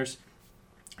listeners.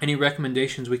 Any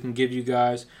recommendations we can give you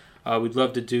guys, we'd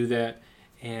love to do that.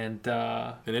 And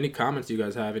any comments you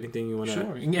guys have, anything you want to...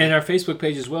 Sure. And our Facebook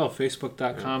page as well,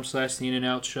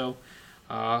 facebook.com/TheInAndOut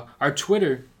our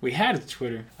Twitter, we had a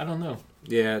Twitter. I don't know.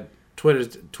 Yeah,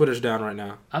 Twitter's down right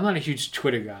now. I'm not a huge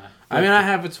Twitter guy. I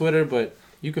have a Twitter, but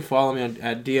you can follow me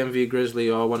at DMV Grizzly,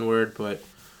 all one word, but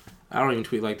I don't even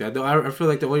tweet like that. Though I feel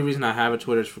like the only reason I have a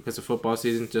Twitter is because of football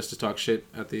season, just to talk shit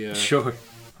at the... Sure.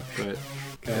 But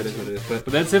that is what it is. But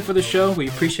that's it for the show. We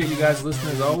appreciate you guys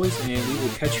listening as always, and we will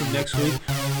catch you next week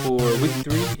for week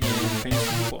 3 in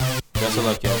fantasy football. Best of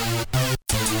luck, y'all.